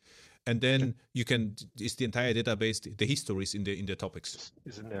topic, and then you can it's the entire database, the histories in the topics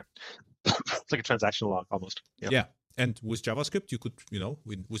is in there. It's like a transactional log almost. Yeah, and with JavaScript you could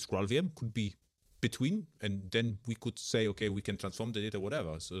with GraalVM could be between, and then we could say, okay, we can transform the data,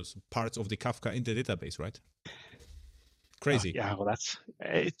 whatever. So it's parts of the Kafka in the database, right? Crazy. Yeah, well, that's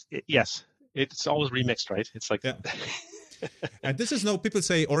yes. It's always remixed, right? It's like And this is people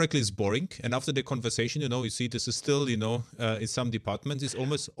say Oracle is boring, and after the conversation, you see this is still, in some departments, it's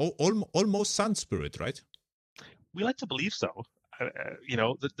almost Sun Spirit, right? We like to believe so.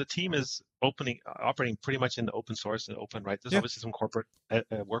 The team is operating pretty much in the open source and open, right? There's obviously some corporate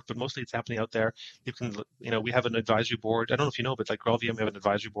work, but mostly it's happening out there. You can, we have an advisory board. I don't know if you know, but like GraalVM, we have an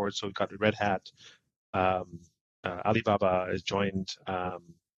advisory board. So we've got Red Hat. Alibaba has joined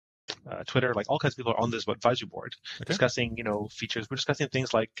Twitter, like all kinds of people are on this advisory board discussing, features. We're discussing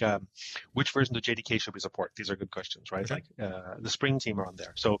things like which versions of JDK should we support? These are good questions, right? Like the Spring team are on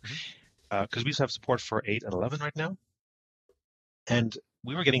there. So because we used to have support for 8 and 11 right now. And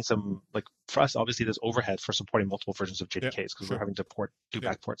we were getting some, like for us, obviously there's overhead for supporting multiple versions of JDKs because we're having to do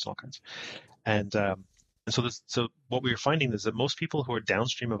backports and all kinds. And so what we were finding is that most people who are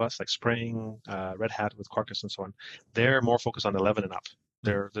downstream of us, like Spring, Red Hat with Quarkus and so on, they're more focused on 11 and up.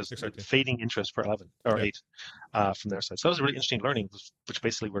 There's fading interest for 11 or 8 from their side. So that was a really interesting learning, which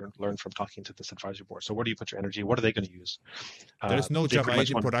basically we learned from talking to this advisory board. So where do you put your energy? What are they going to use? There's no Java 8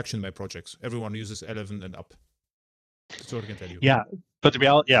 in production in my projects. Everyone uses 11 and up. That's what I can tell you. Yeah, but the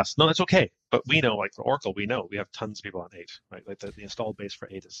reality, yes, no, that's okay. But we know, like for Oracle, we have tons of people on 8, right? Like the installed base for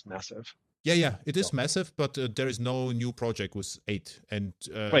 8 is massive. Yeah, it is massive, but there is no new project with 8. And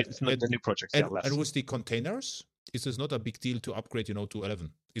right, it's not the new projects. And with the containers, it is not a big deal to upgrade, to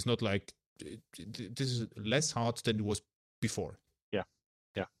 11. It's not like this is less hard than it was before.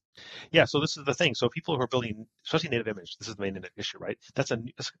 Yeah. So this is the thing. So people who are building, especially native image, this is the main issue, right? That's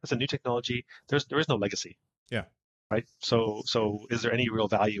a new technology. There is no legacy. Yeah. Right. So is there any real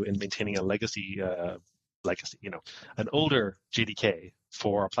value in maintaining a legacy, an older JDK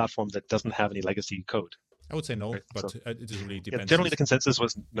for a platform that doesn't have any legacy code? I would say no, right? But it really depends. Generally, the consensus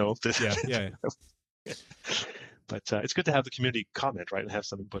was no. Yeah. But it's good to have the community comment, right, and have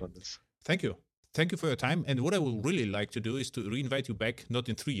some input on this. Thank you for your time. And what I would really like to do is to reinvite you back, not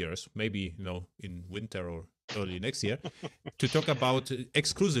in 3 years, maybe in winter or early next year, to talk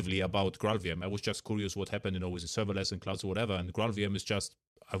exclusively about GraalVM. I was just curious what happened, with the serverless and clouds or whatever. And GraalVM is just,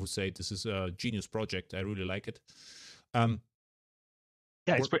 I would say, this is a genius project. I really like it.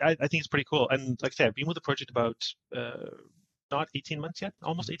 Yeah, I think it's pretty cool. And like I said, I've been with the project about not 18 months yet,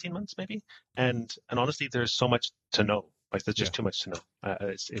 almost 18 months maybe. And honestly, there's so much to know. Like there's just too much to know.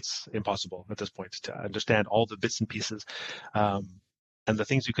 It's impossible at this point to understand all the bits and pieces and the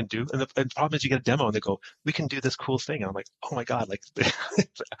things you can do. And the problem is you get a demo and they go, we can do this cool thing. And I'm like, oh my God, like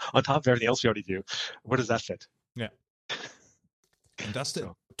on top of everything else we already do, where does that fit? Yeah. And does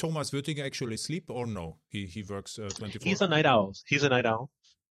Thomas Wöttinger actually sleep or no? He works 24. He's a night owl.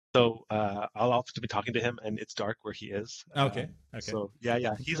 So I'll often be talking to him, and it's dark where he is. Okay. So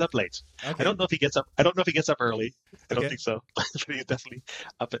yeah, he's up late. Okay. I don't know if he gets up. I don't know if he gets up early. I don't think so. But he's definitely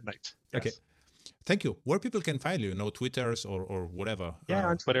up at night. Yes. Okay. Thank you. Where people can find you? Twitters or whatever. Yeah,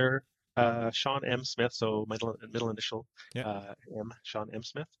 on Twitter. Sean M. Smith, so middle initial, M. Sean M.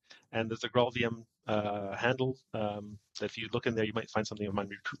 Smith. And there's a GraalVM handle. If you look in there, you might find something of mine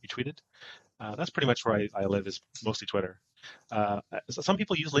retweeted. That's pretty much where I live, is mostly Twitter. Some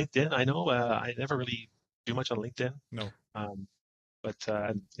people use LinkedIn. I know I never really do much on LinkedIn. No. But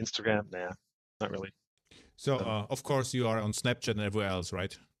Instagram, nah, not really. So, of course, you are on Snapchat and everywhere else,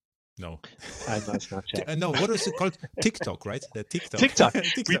 right? No. I'm not Snapchat. No, what is it called? TikTok, right? The TikTok.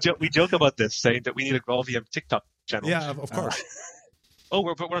 TikTok. We joke about this, saying that we need a GraalVM TikTok channel. Yeah, of course. Oh,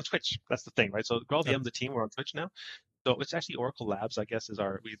 we're on Twitch. That's the thing, right? So GraalVM, Yeah. the team, we're on Twitch now. So it's actually Oracle Labs, I guess, that's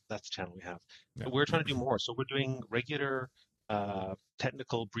the channel we have. Yeah. But we're trying to do more. So we're doing regular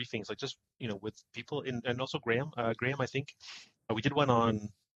technical briefings, like just with people and also Graham. Graham, I think we did one on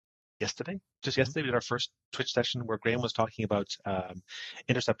yesterday. Just yesterday, we did our first Twitch session where Graham was talking about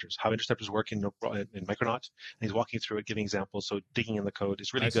interceptors, how interceptors work in Micronaut, and he's walking through it, giving examples. So digging in the code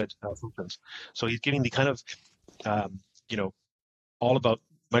is really Nice. good functions. So he's giving the kind of all about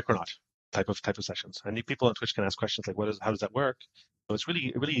Micronaut type of sessions. And people on Twitch can ask questions like, how does that work? So it's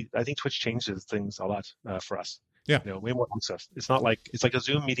really, I think Twitch changes things a lot for us. Yeah. Way more access. It's not like, it's like a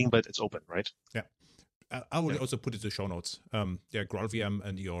Zoom meeting, but it's open, right? Yeah. I will also put it in the show notes. Yeah, GraalVM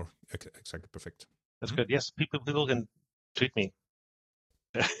and you're exactly perfect. That's good. Yes, people can tweet me.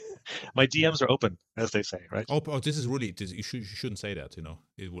 My DMs are open, as they say, right? Oh, this is really, you shouldn't say that,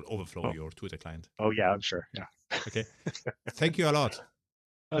 It will overflow your Twitter client. Oh, yeah, I'm sure. Yeah. Okay. Thank you a lot.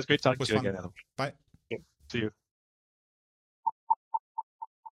 That was great talking to you again, Adam. Bye. Yeah, see you.